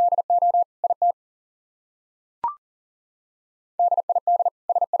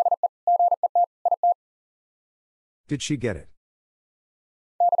 Did she get it?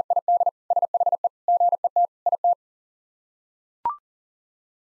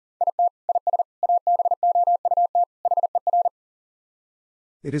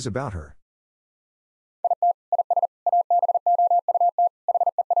 It is about her.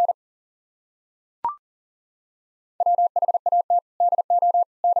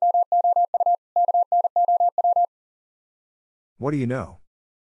 What do you know?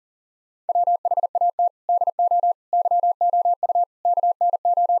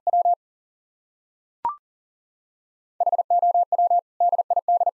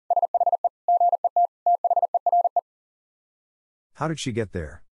 How did she get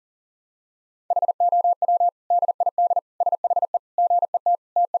there?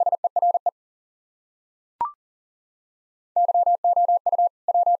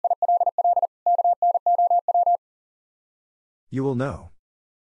 You will know.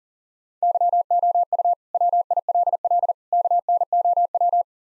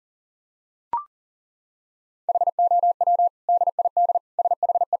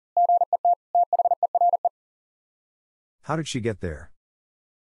 How did she get there?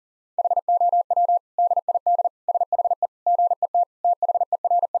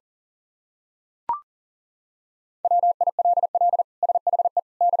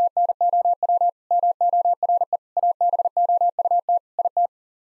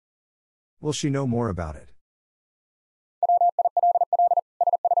 Will she know more about it?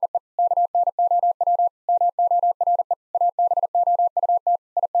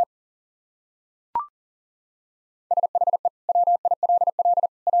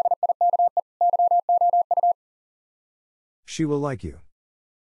 She will like you.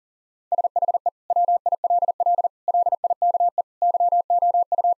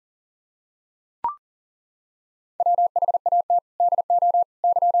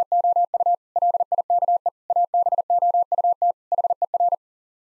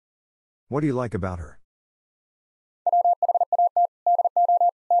 What do you like about her?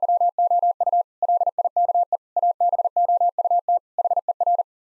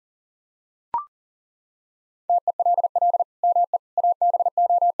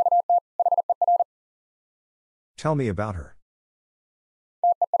 Tell me about her.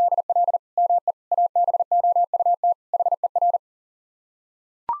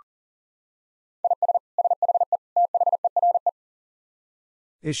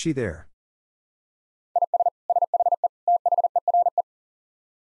 Is she there?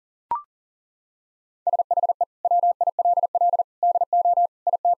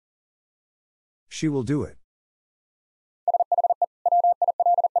 She will do it.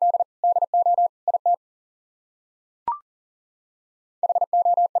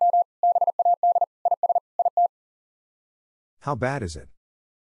 How bad is it?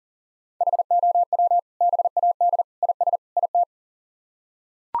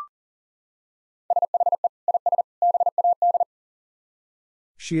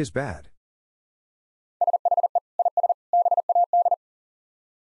 She is bad.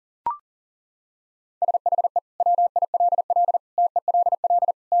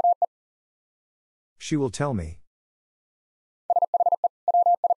 She will tell me.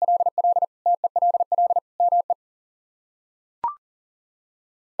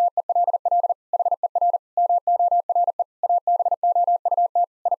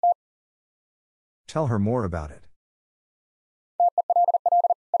 Tell her more about it.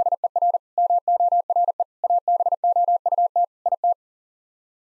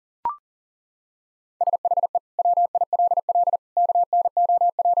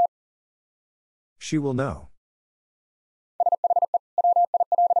 She will know.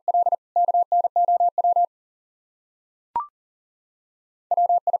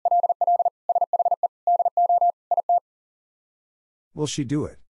 Will she do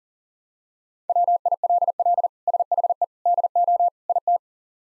it?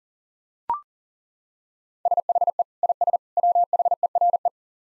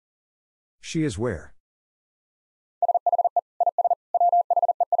 She is where?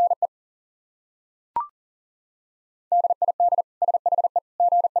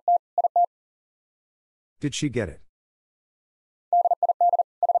 Did she get it?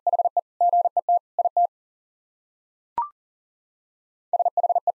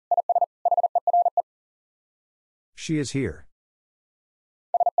 She is here.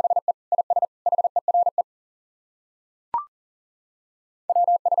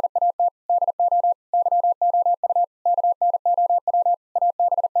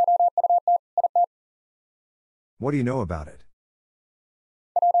 What do you know about it?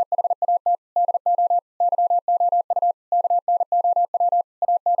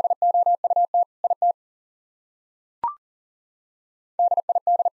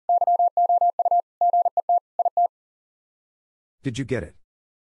 Did you get it?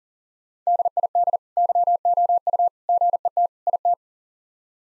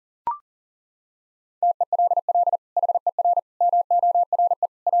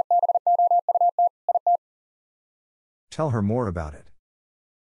 Tell her more about it.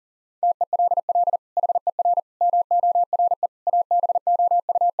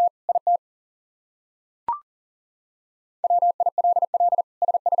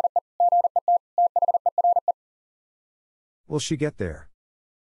 Will she get there?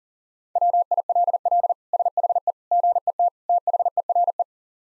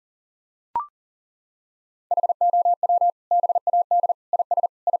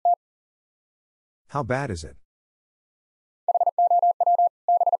 How bad is it?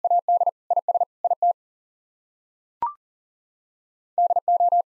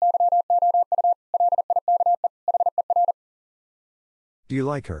 Do you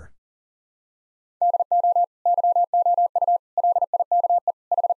like her?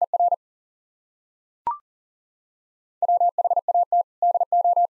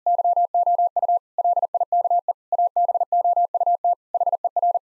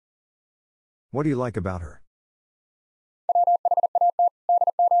 What do you like about her?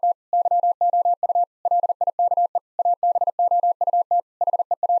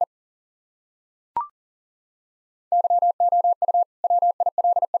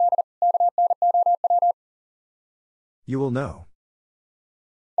 You will know.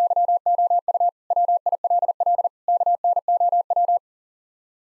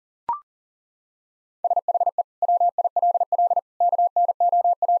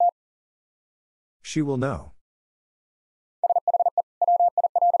 She will know.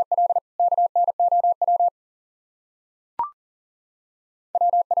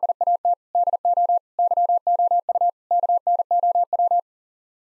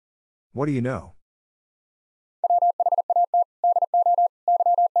 What do you know?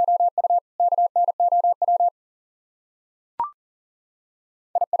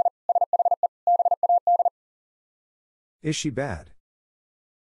 Is she bad?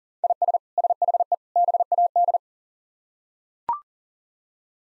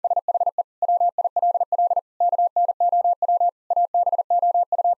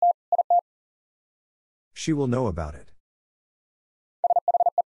 She will know about it.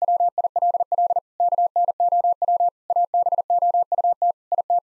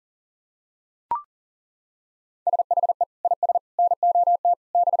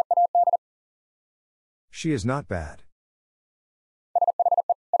 She is not bad.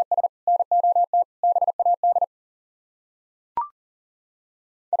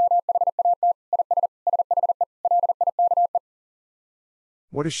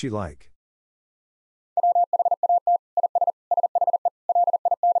 What is she like?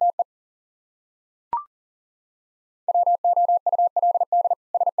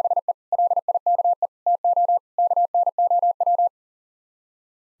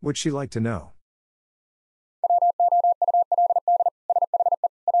 Would she like to know?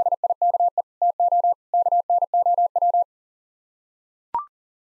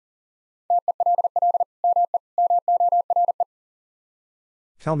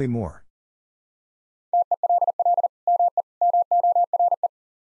 Tell me more.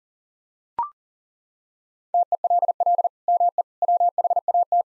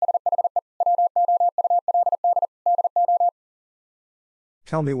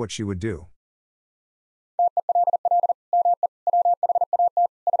 Tell me what she would do.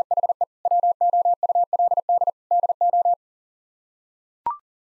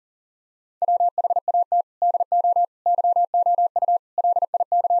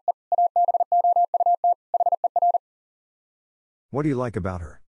 What do you like about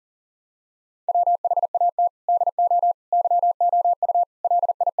her?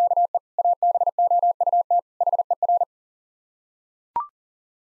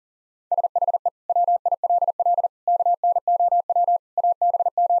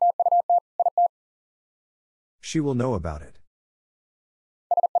 She will know about it.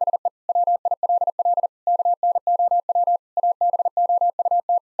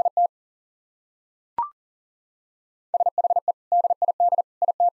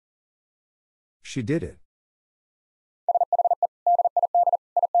 She did it.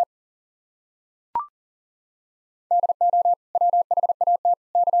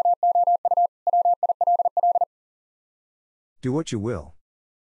 Do what you will.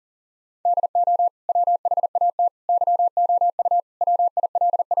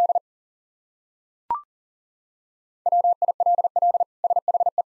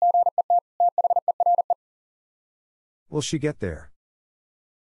 Will she get there?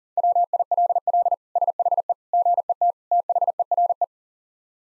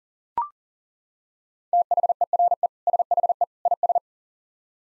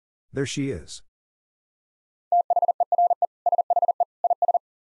 There she is.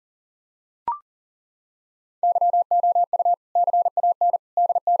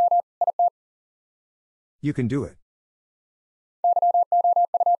 You can do it.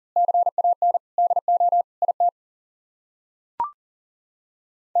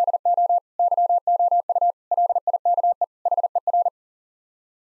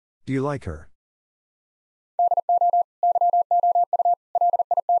 Do you like her?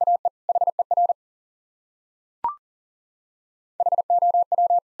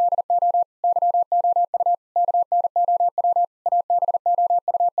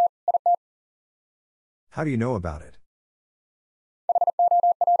 How do you know about it?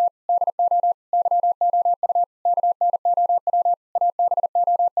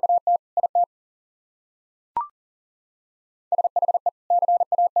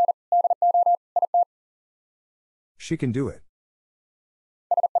 She can do it.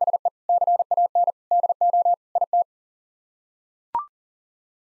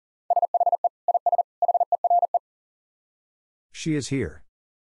 She is here.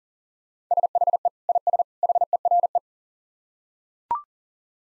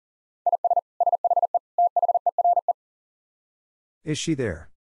 Is she there?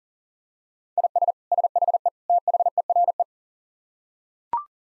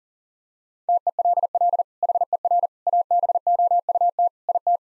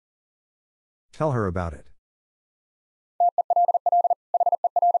 Tell her about it.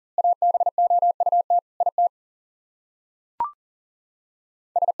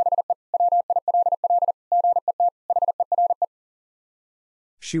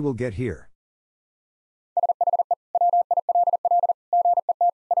 She will get here.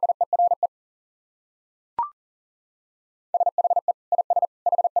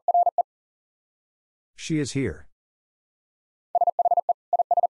 She is here.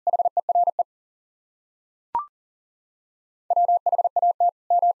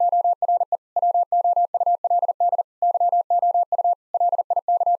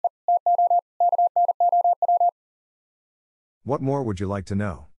 What more would you like to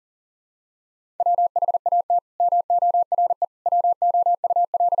know?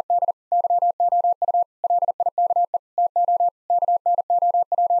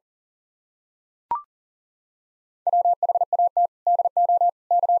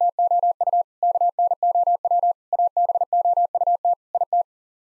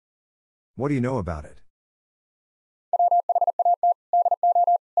 What do you know about it?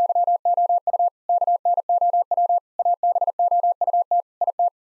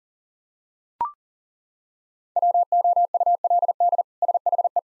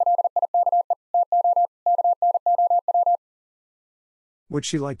 Would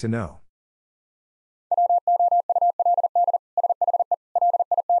she like to know?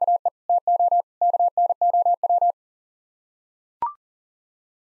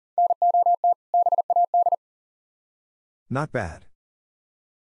 Not bad.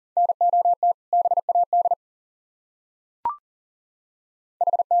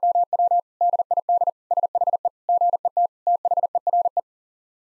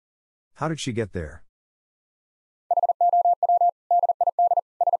 How did she get there?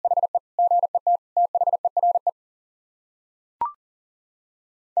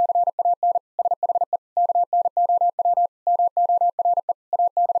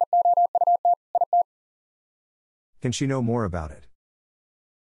 Can she know more about it?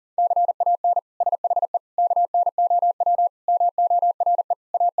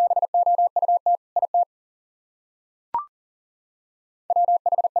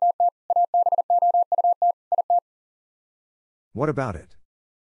 What about it?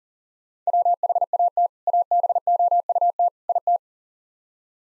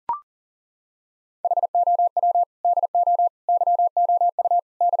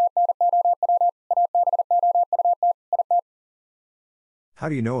 How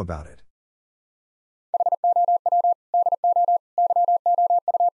do you know about it?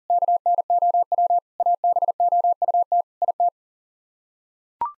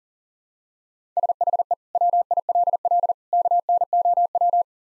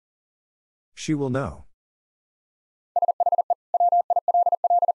 She will know.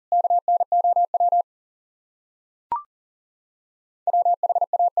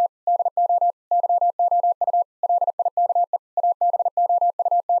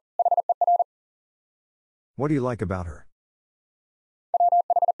 What do you like about her?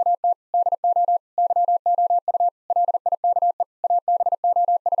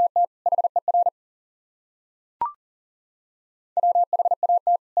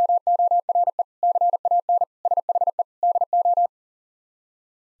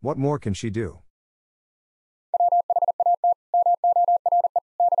 What more can she do?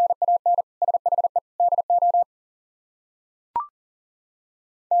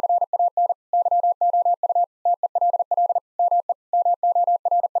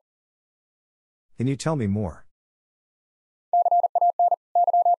 Can you tell me more?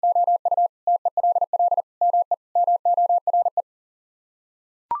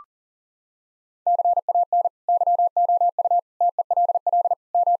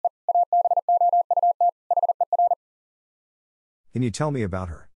 Can you tell me about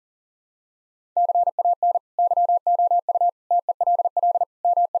her?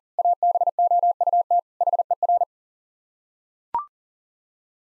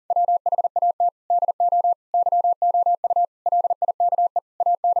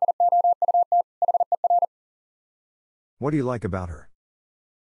 What do you like about her?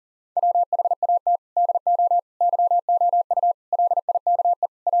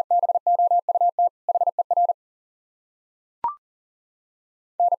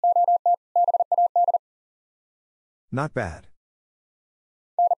 Not bad.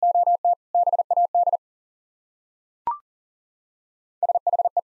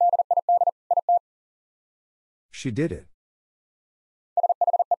 She did it.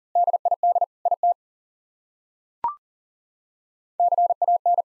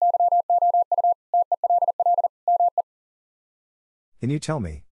 Can you tell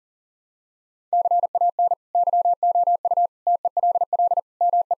me?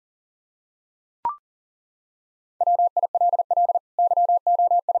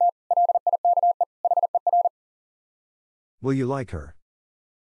 Will you like her?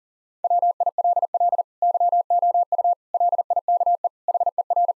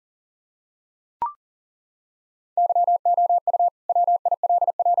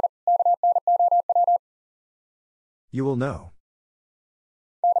 You will know.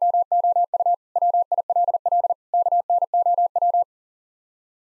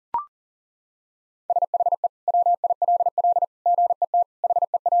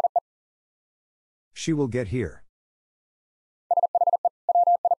 She will get here.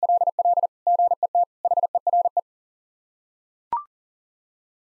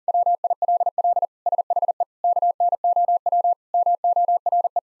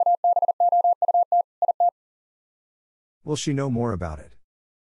 Will she know more about it?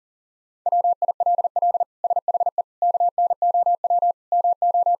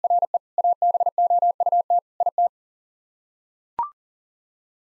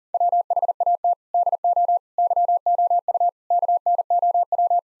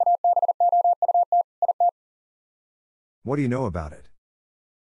 What do you know about it?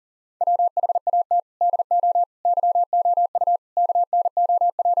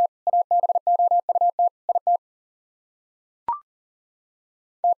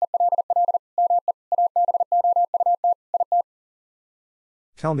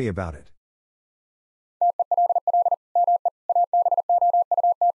 Tell me about it.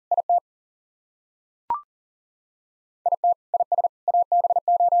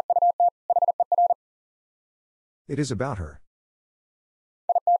 It is about her.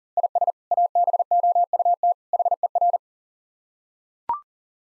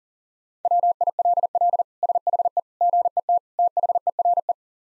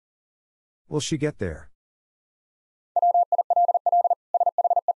 Will she get there?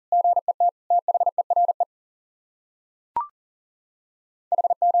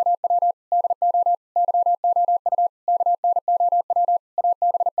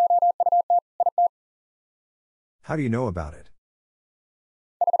 How do you know about it?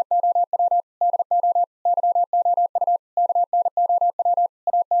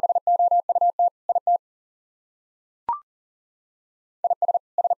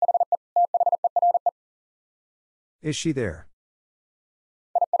 Is she there?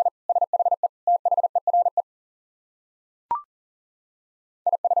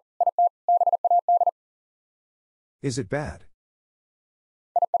 Is it bad?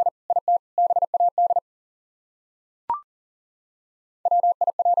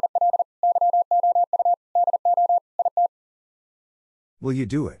 Will you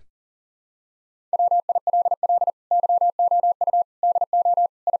do it?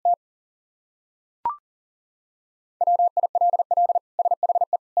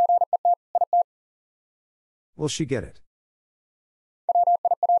 Will she get it?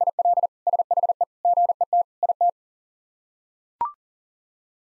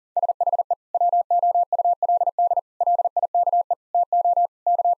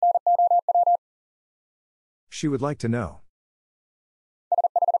 She would like to know.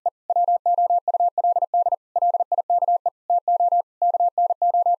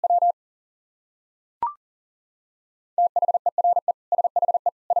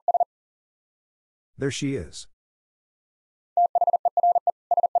 There she is.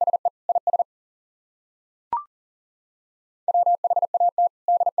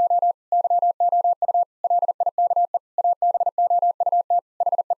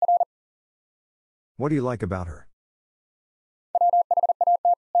 What do you like about her?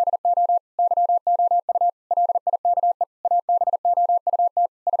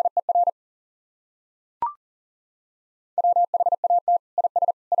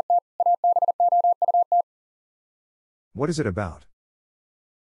 What is it about?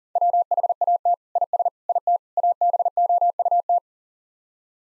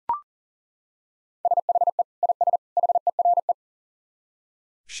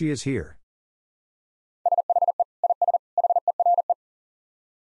 She is here.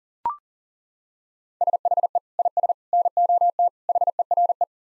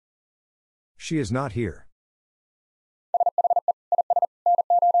 She is not here.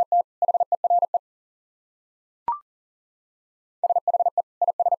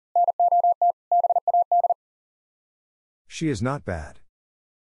 She is not bad.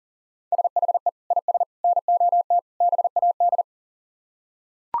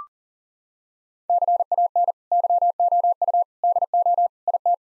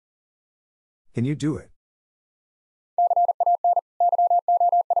 Can you do it?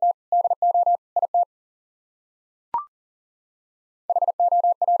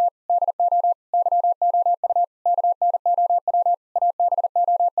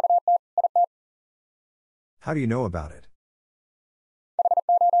 How do you know about it?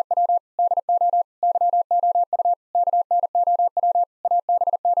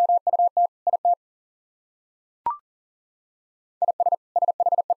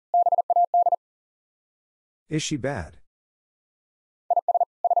 Is she bad?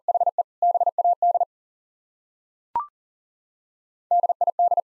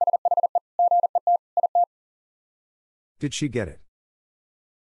 Did she get it?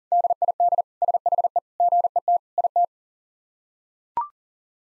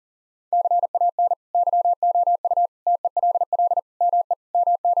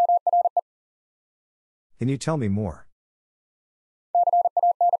 Can you tell me more?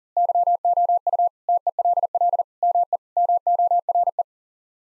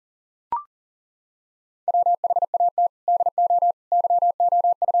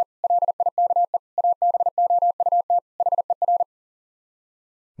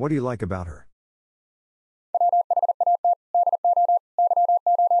 What do you like about her?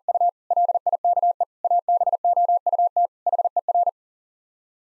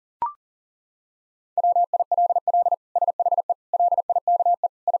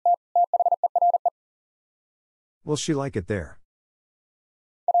 Will she like it there?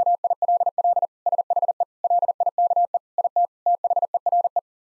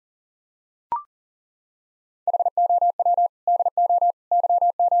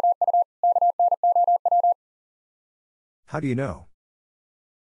 How do you know?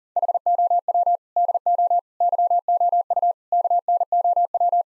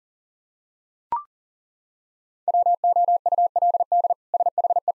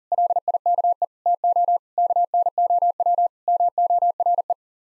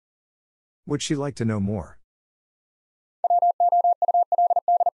 Would she like to know more?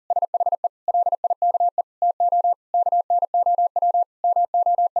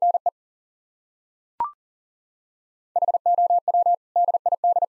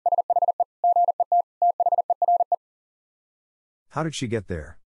 How did she get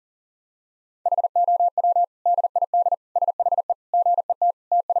there?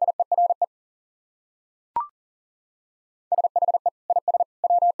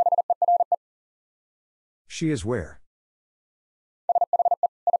 She is where?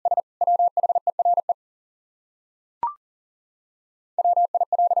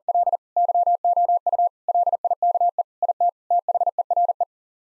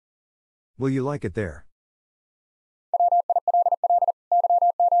 Will you like it there?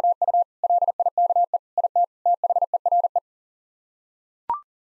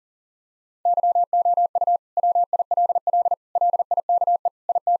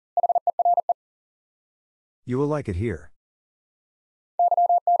 You will like it here.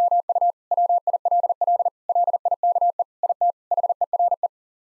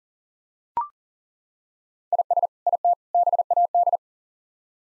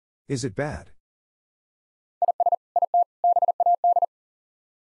 Is it bad?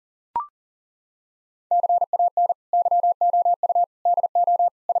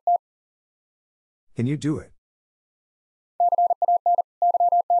 Can you do it?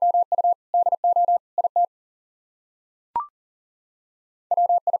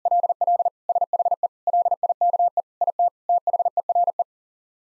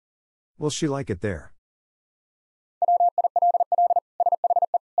 Will she like it there?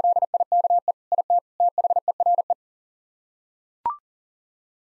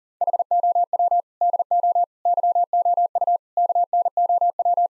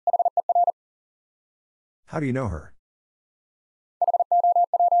 How do you know her?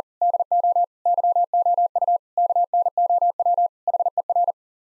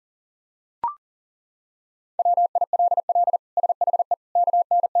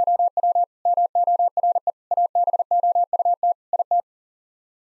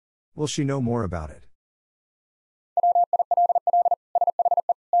 Will she know more about it?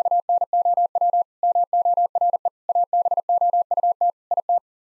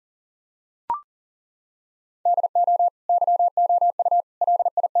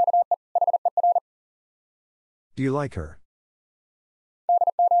 Do you like her?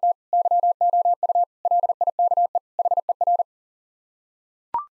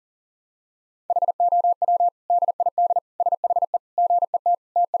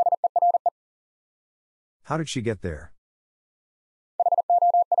 How did she get there?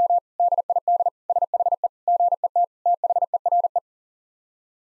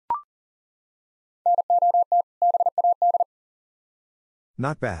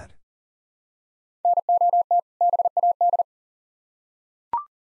 Not bad.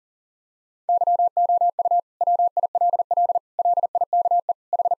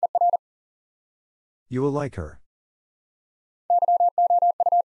 You will like her.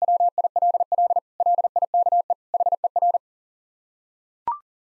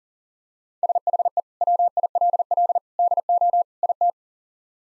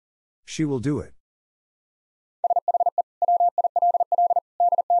 She will do it.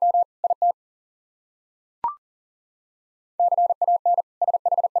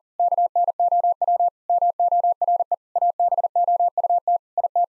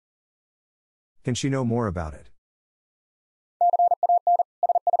 Can she know more about it?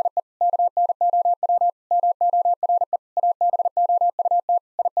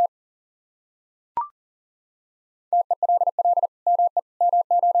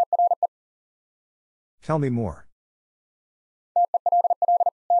 Tell me more.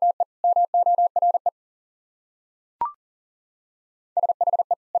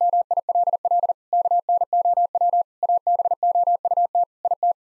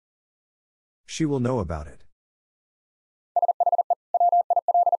 She will know about it.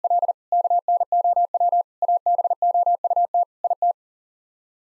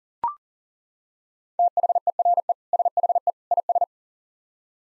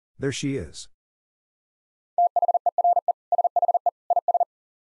 There she is.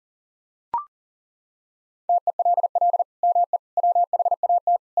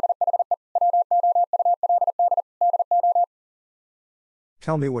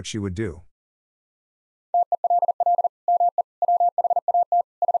 Tell me what she would do.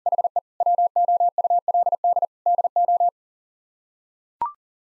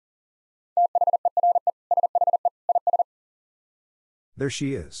 There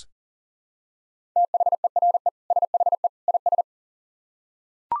she is.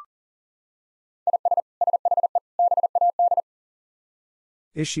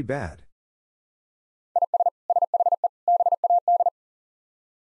 Is she bad?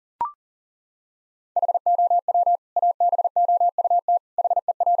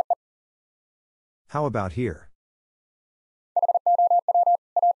 How about here?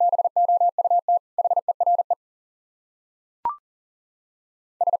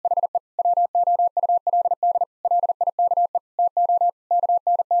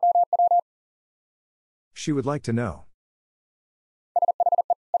 She would like to know.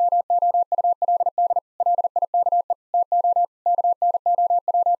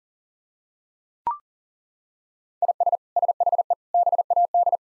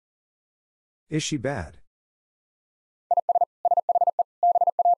 Is she bad?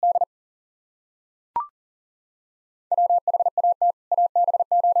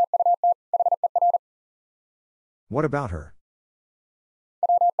 What about her?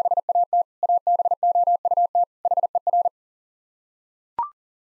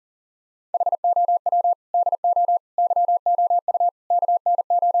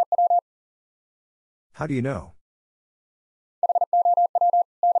 How do you know?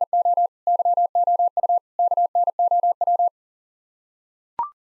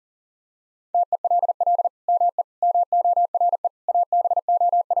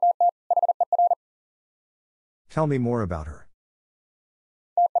 Tell me more about her.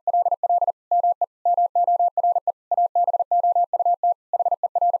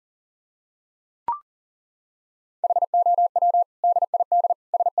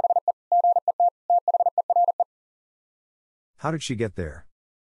 How did she get there?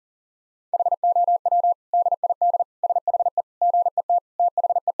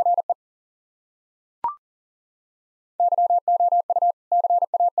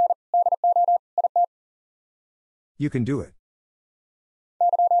 You can do it.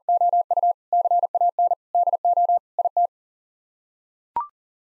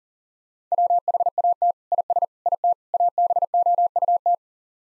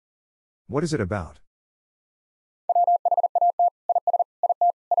 What is it about?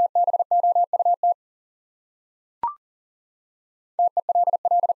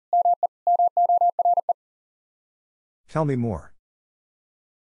 Tell me more.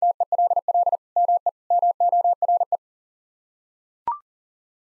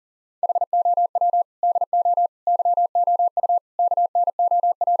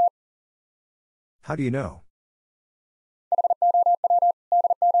 How do you know?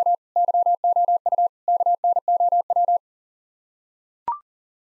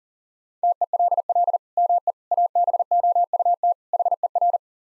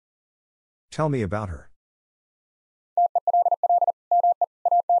 Tell me about her.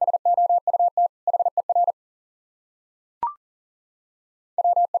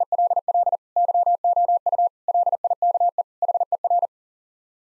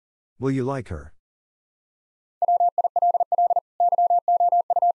 Will you like her?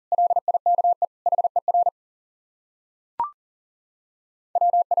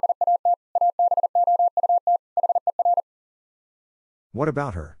 What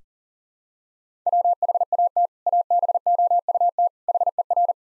about her?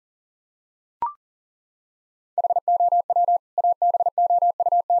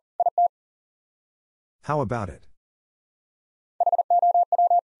 How about it?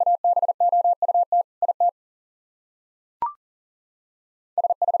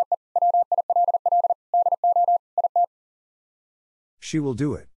 She will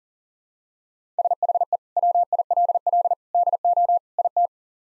do it.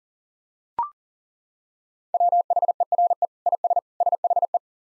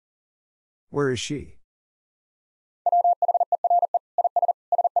 Where is she?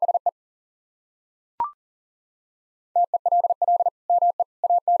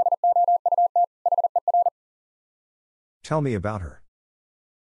 Tell me about her.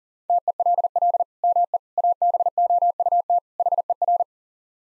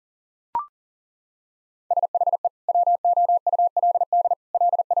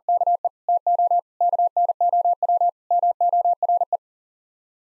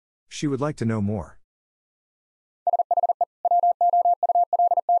 She would like to know more.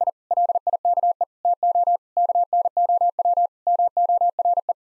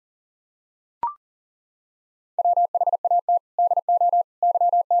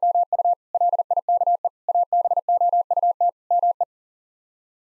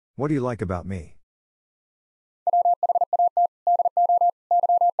 What do you like about me?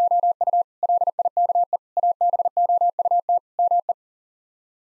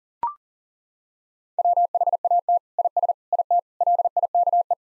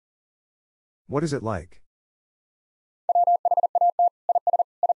 What is it like?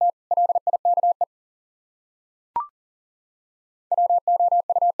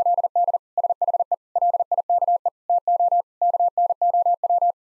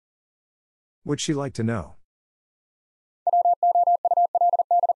 Would she like to know?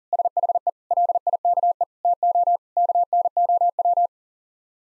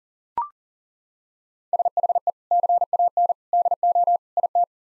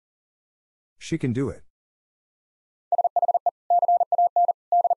 She can do it.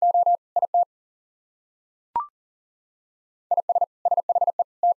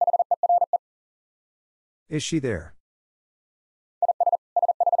 Is she there?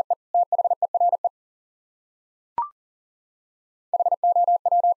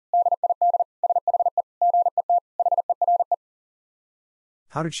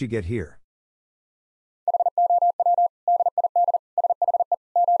 How did she get here?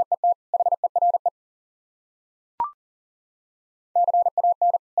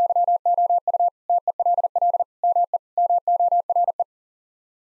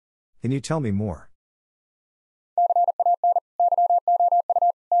 Can you tell me more?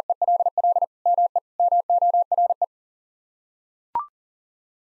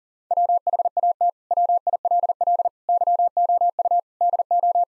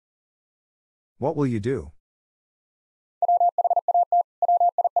 What will you do?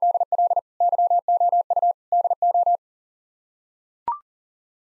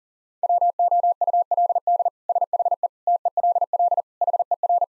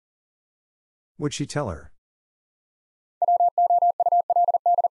 Would she tell her?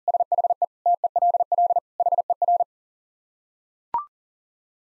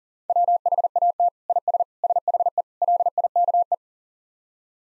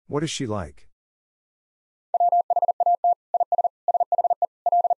 What is she like?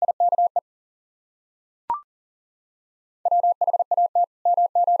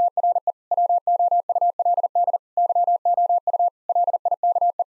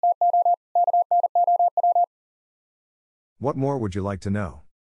 What more would you like to know?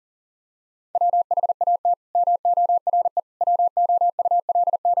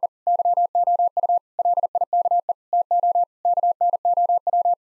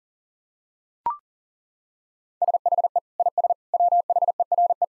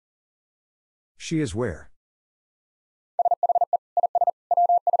 She is where?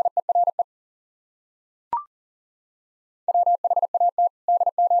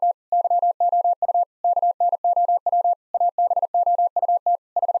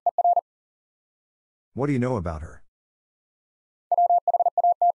 What do you know about her?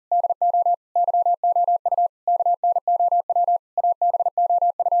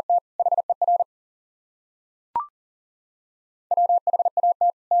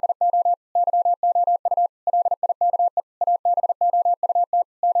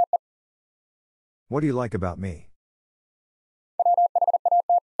 What do you like about me?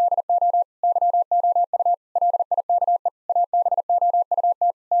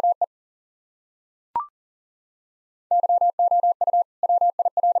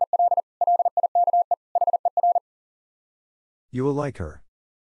 You will like her.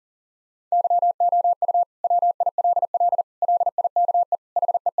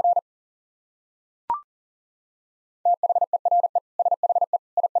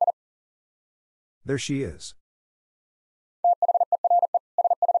 There she is.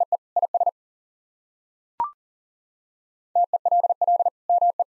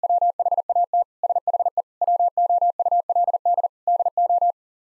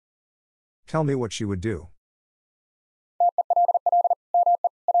 Tell me what she would do.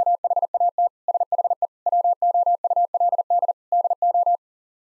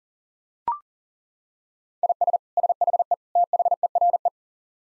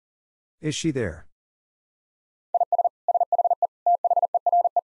 Is she there?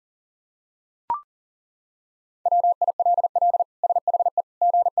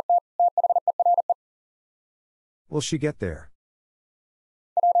 Will she get there?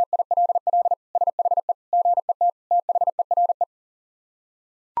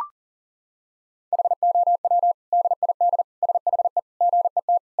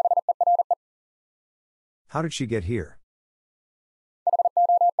 How did she get here?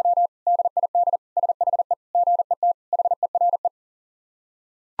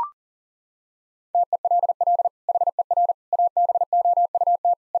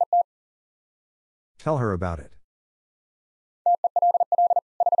 Tell her about it.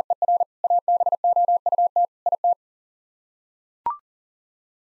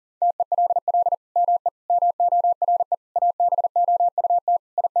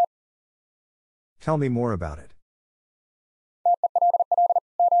 Tell me more about it.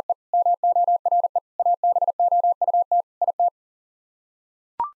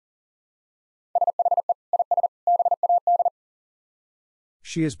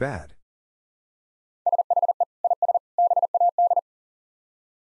 She is bad.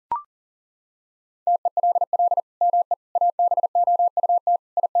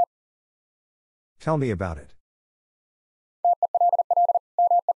 Tell me about it.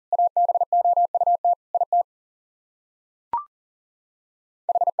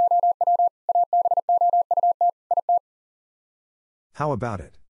 How about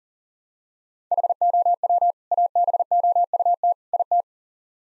it?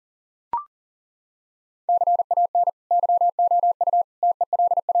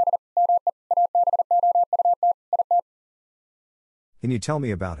 Can you tell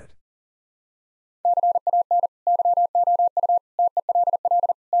me about it?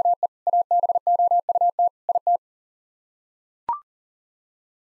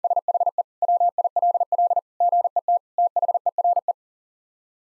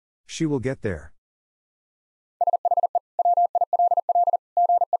 She will get there.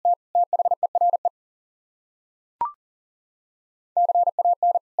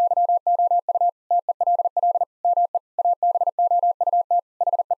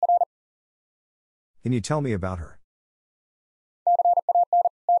 Can you tell me about her?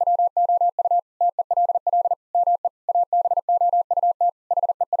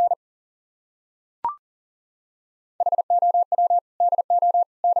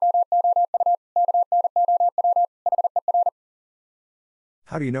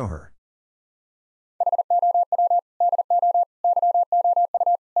 How do you know her?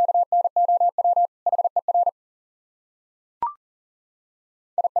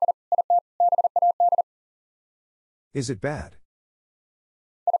 Is it bad?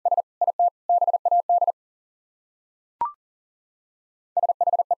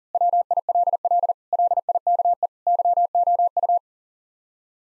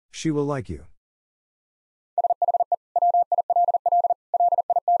 She will like you.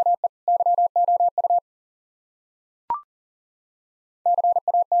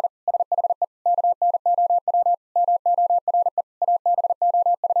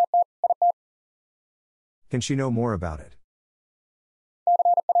 Can she know more about it?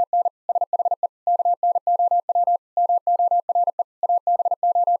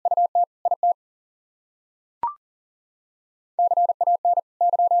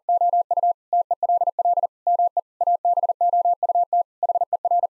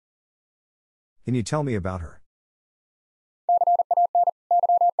 Can you tell me about her?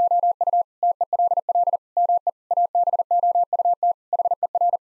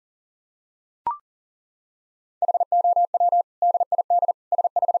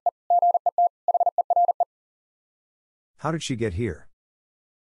 How did she get here?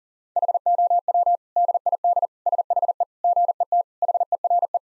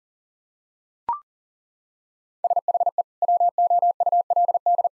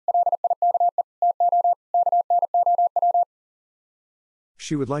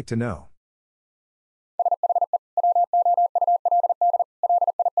 She would like to know.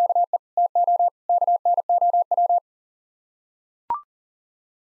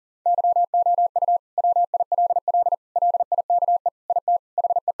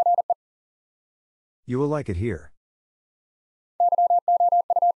 You will like it here.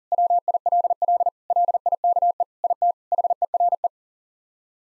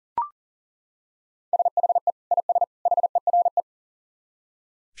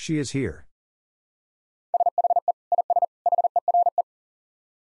 She is here.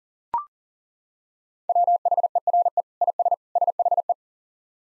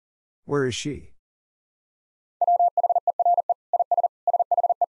 Where is she?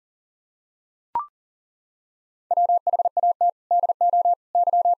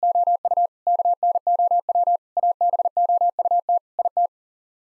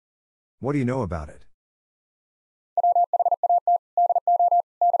 What do you know about it?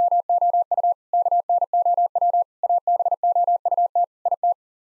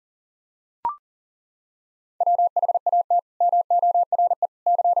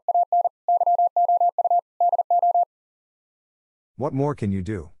 What more can you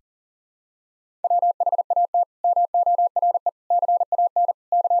do?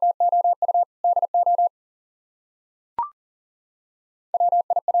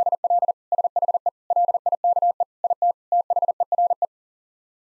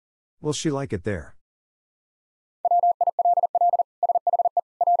 Will she like it there?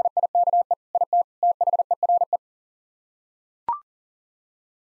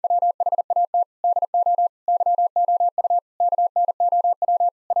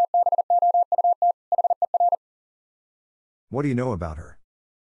 What do you know about her?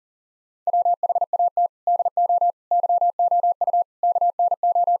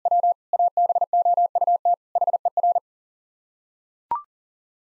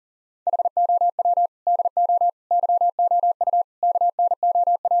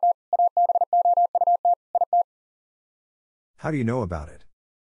 How do you know about it?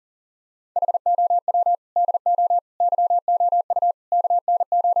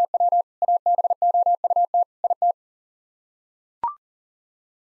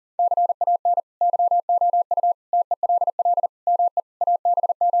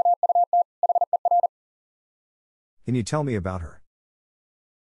 Can you tell me about her?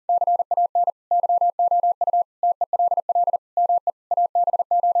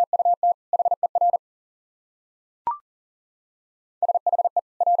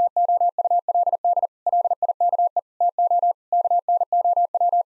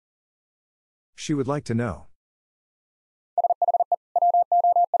 She would like to know.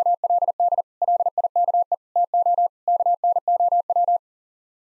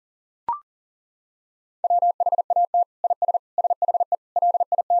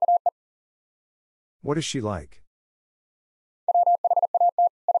 What is she like?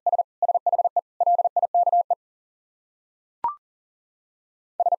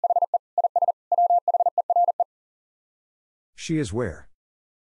 She is where?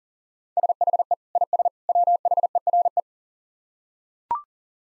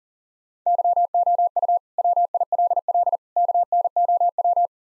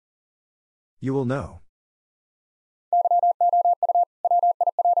 You will know.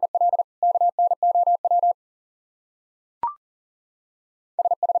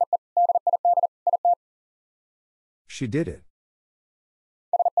 She did it.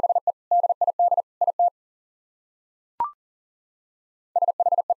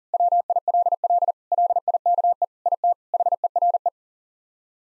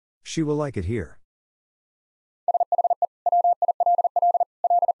 She will like it here.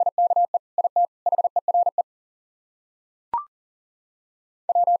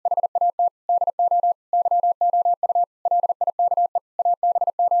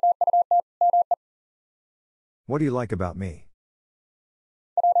 What do you like about me?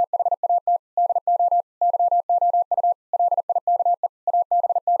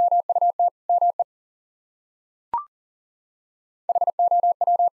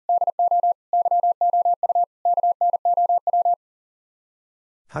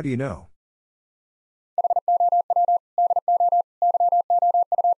 How do you know?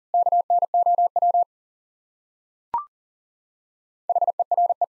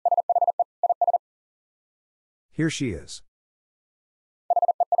 Here she is.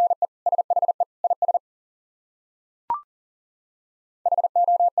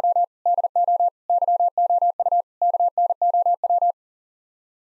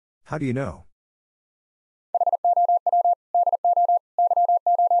 How do you know?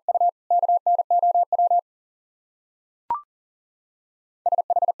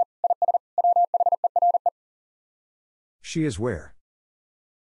 She is where?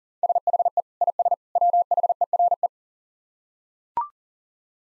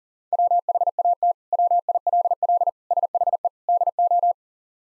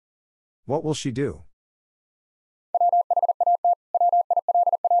 What will she do?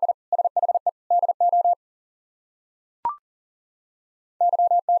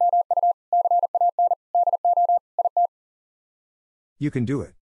 You can do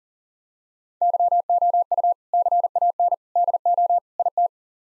it.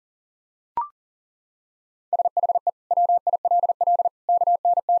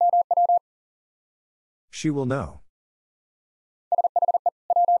 She will know.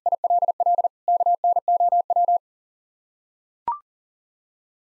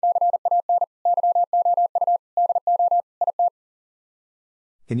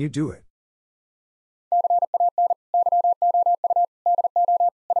 Can you do it?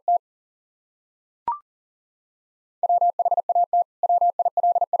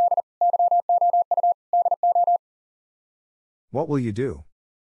 What will you do?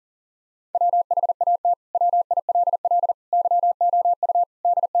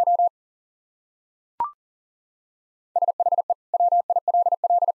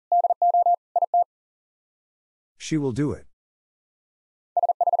 She will do it.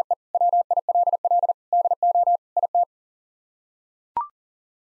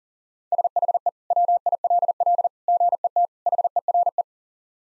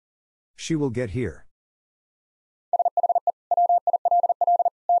 She will get here.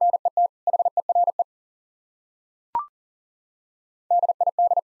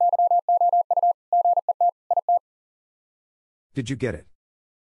 Did you get it?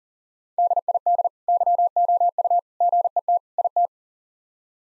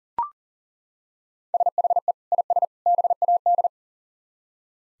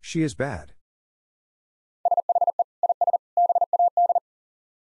 She is bad.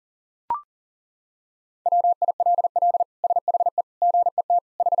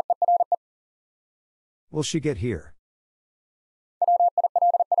 Will she get here?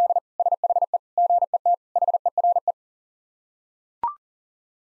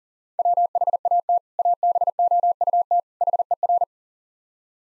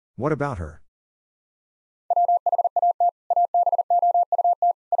 What about her?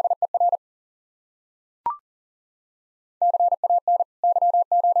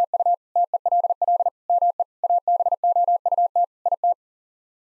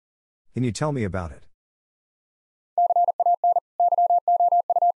 Can you tell me about it?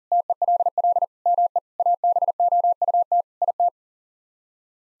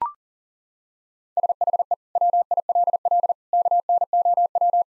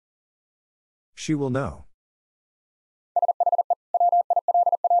 She will know.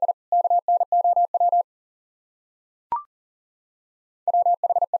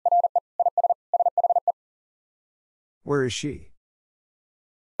 Where is she?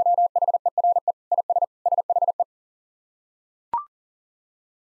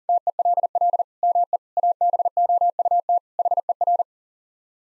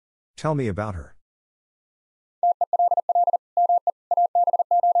 Tell me about her.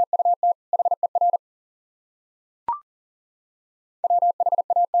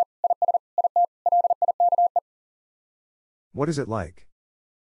 What is it like?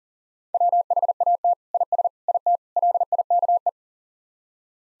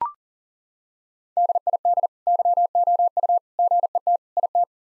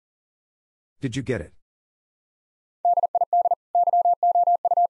 Did you get it?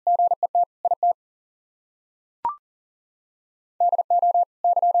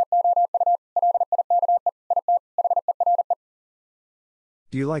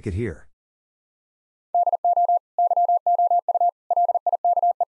 Do you like it here?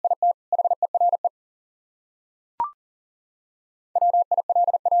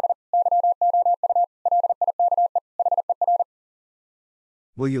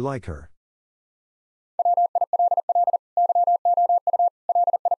 Will you like her?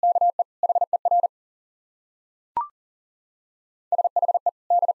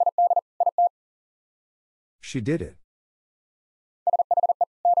 She did it.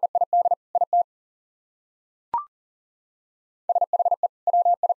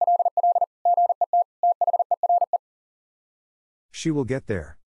 She will get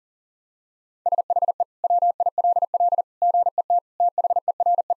there.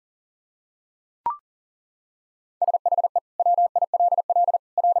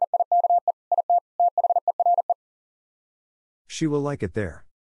 She will like it there.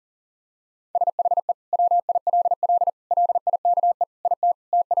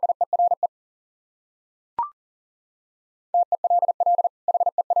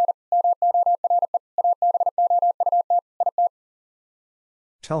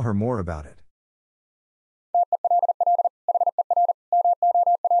 Tell her more about it.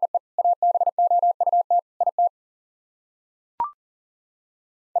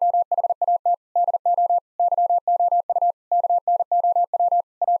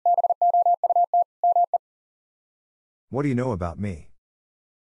 What do you know about me?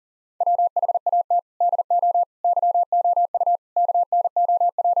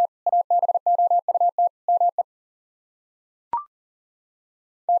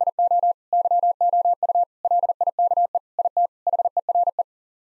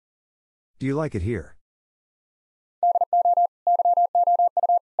 Do you like it here?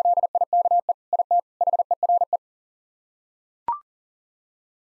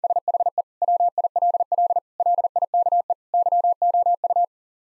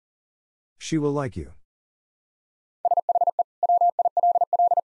 She will like you.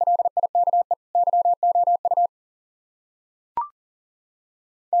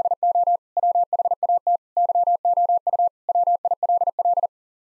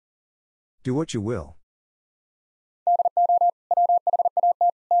 Do what you will.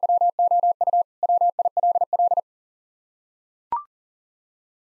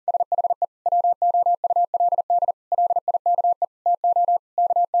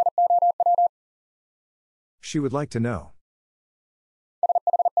 She would like to know.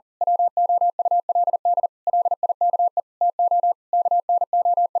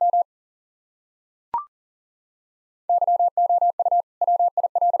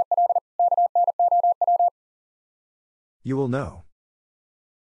 You will know.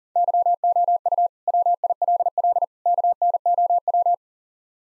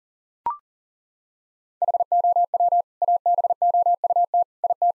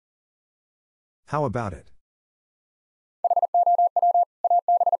 How about it?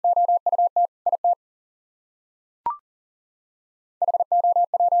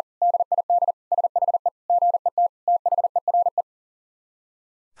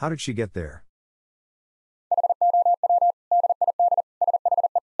 How did she get there?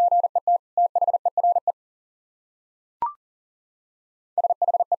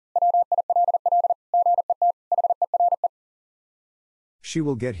 She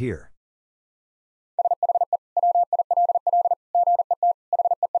will get here.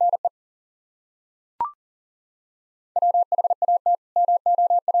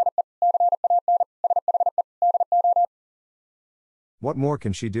 What more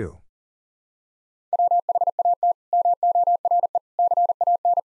can she do?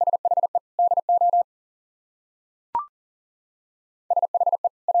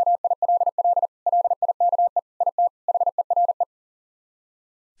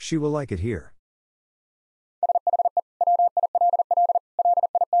 She will like it here.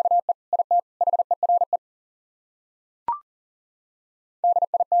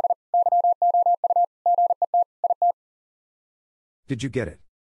 Did you get it?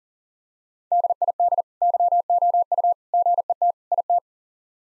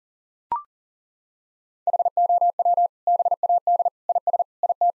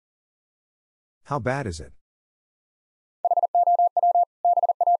 How bad is it?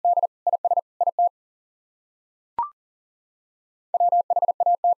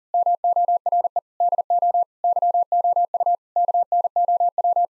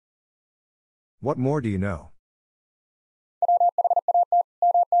 What more do you know?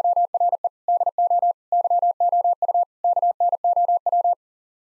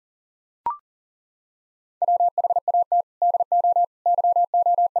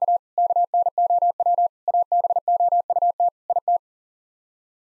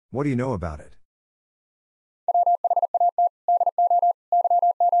 What do you know about it?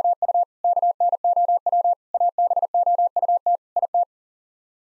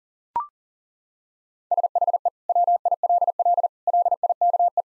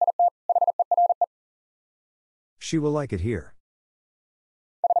 She will like it here.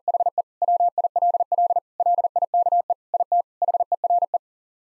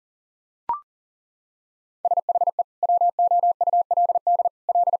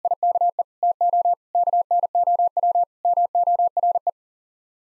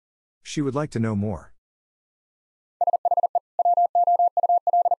 She would like to know more.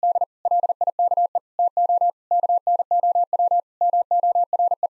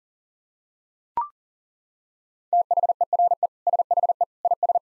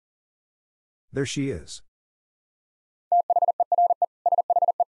 There she is.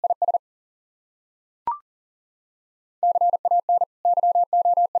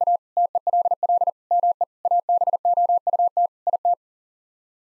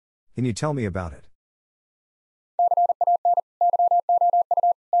 Can you tell me about it?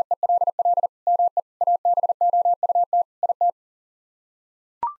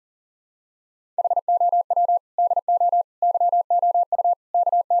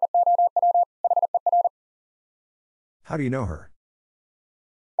 How do you know her?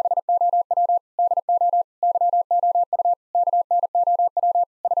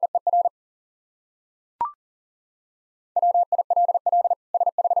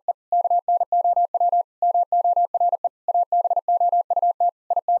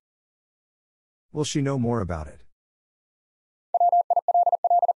 Will she know more about it?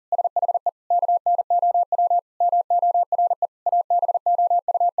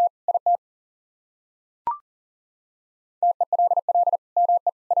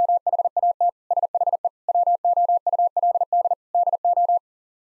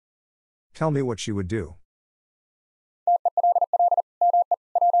 Tell me what she would do.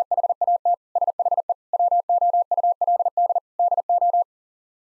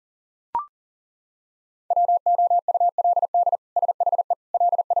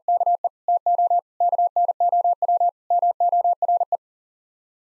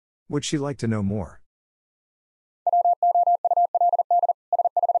 Would she like to know more?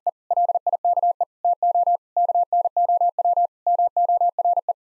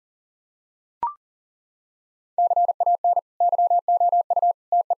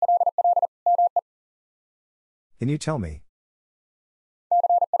 Can you tell me?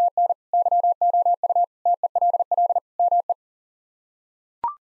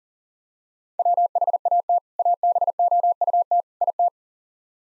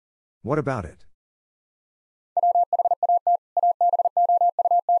 What about it?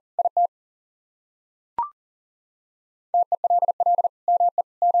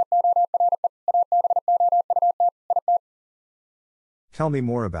 Tell me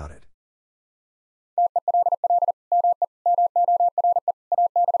more about it.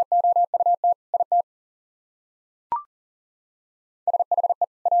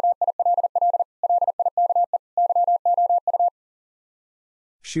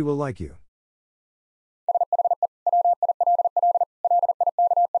 She will like you.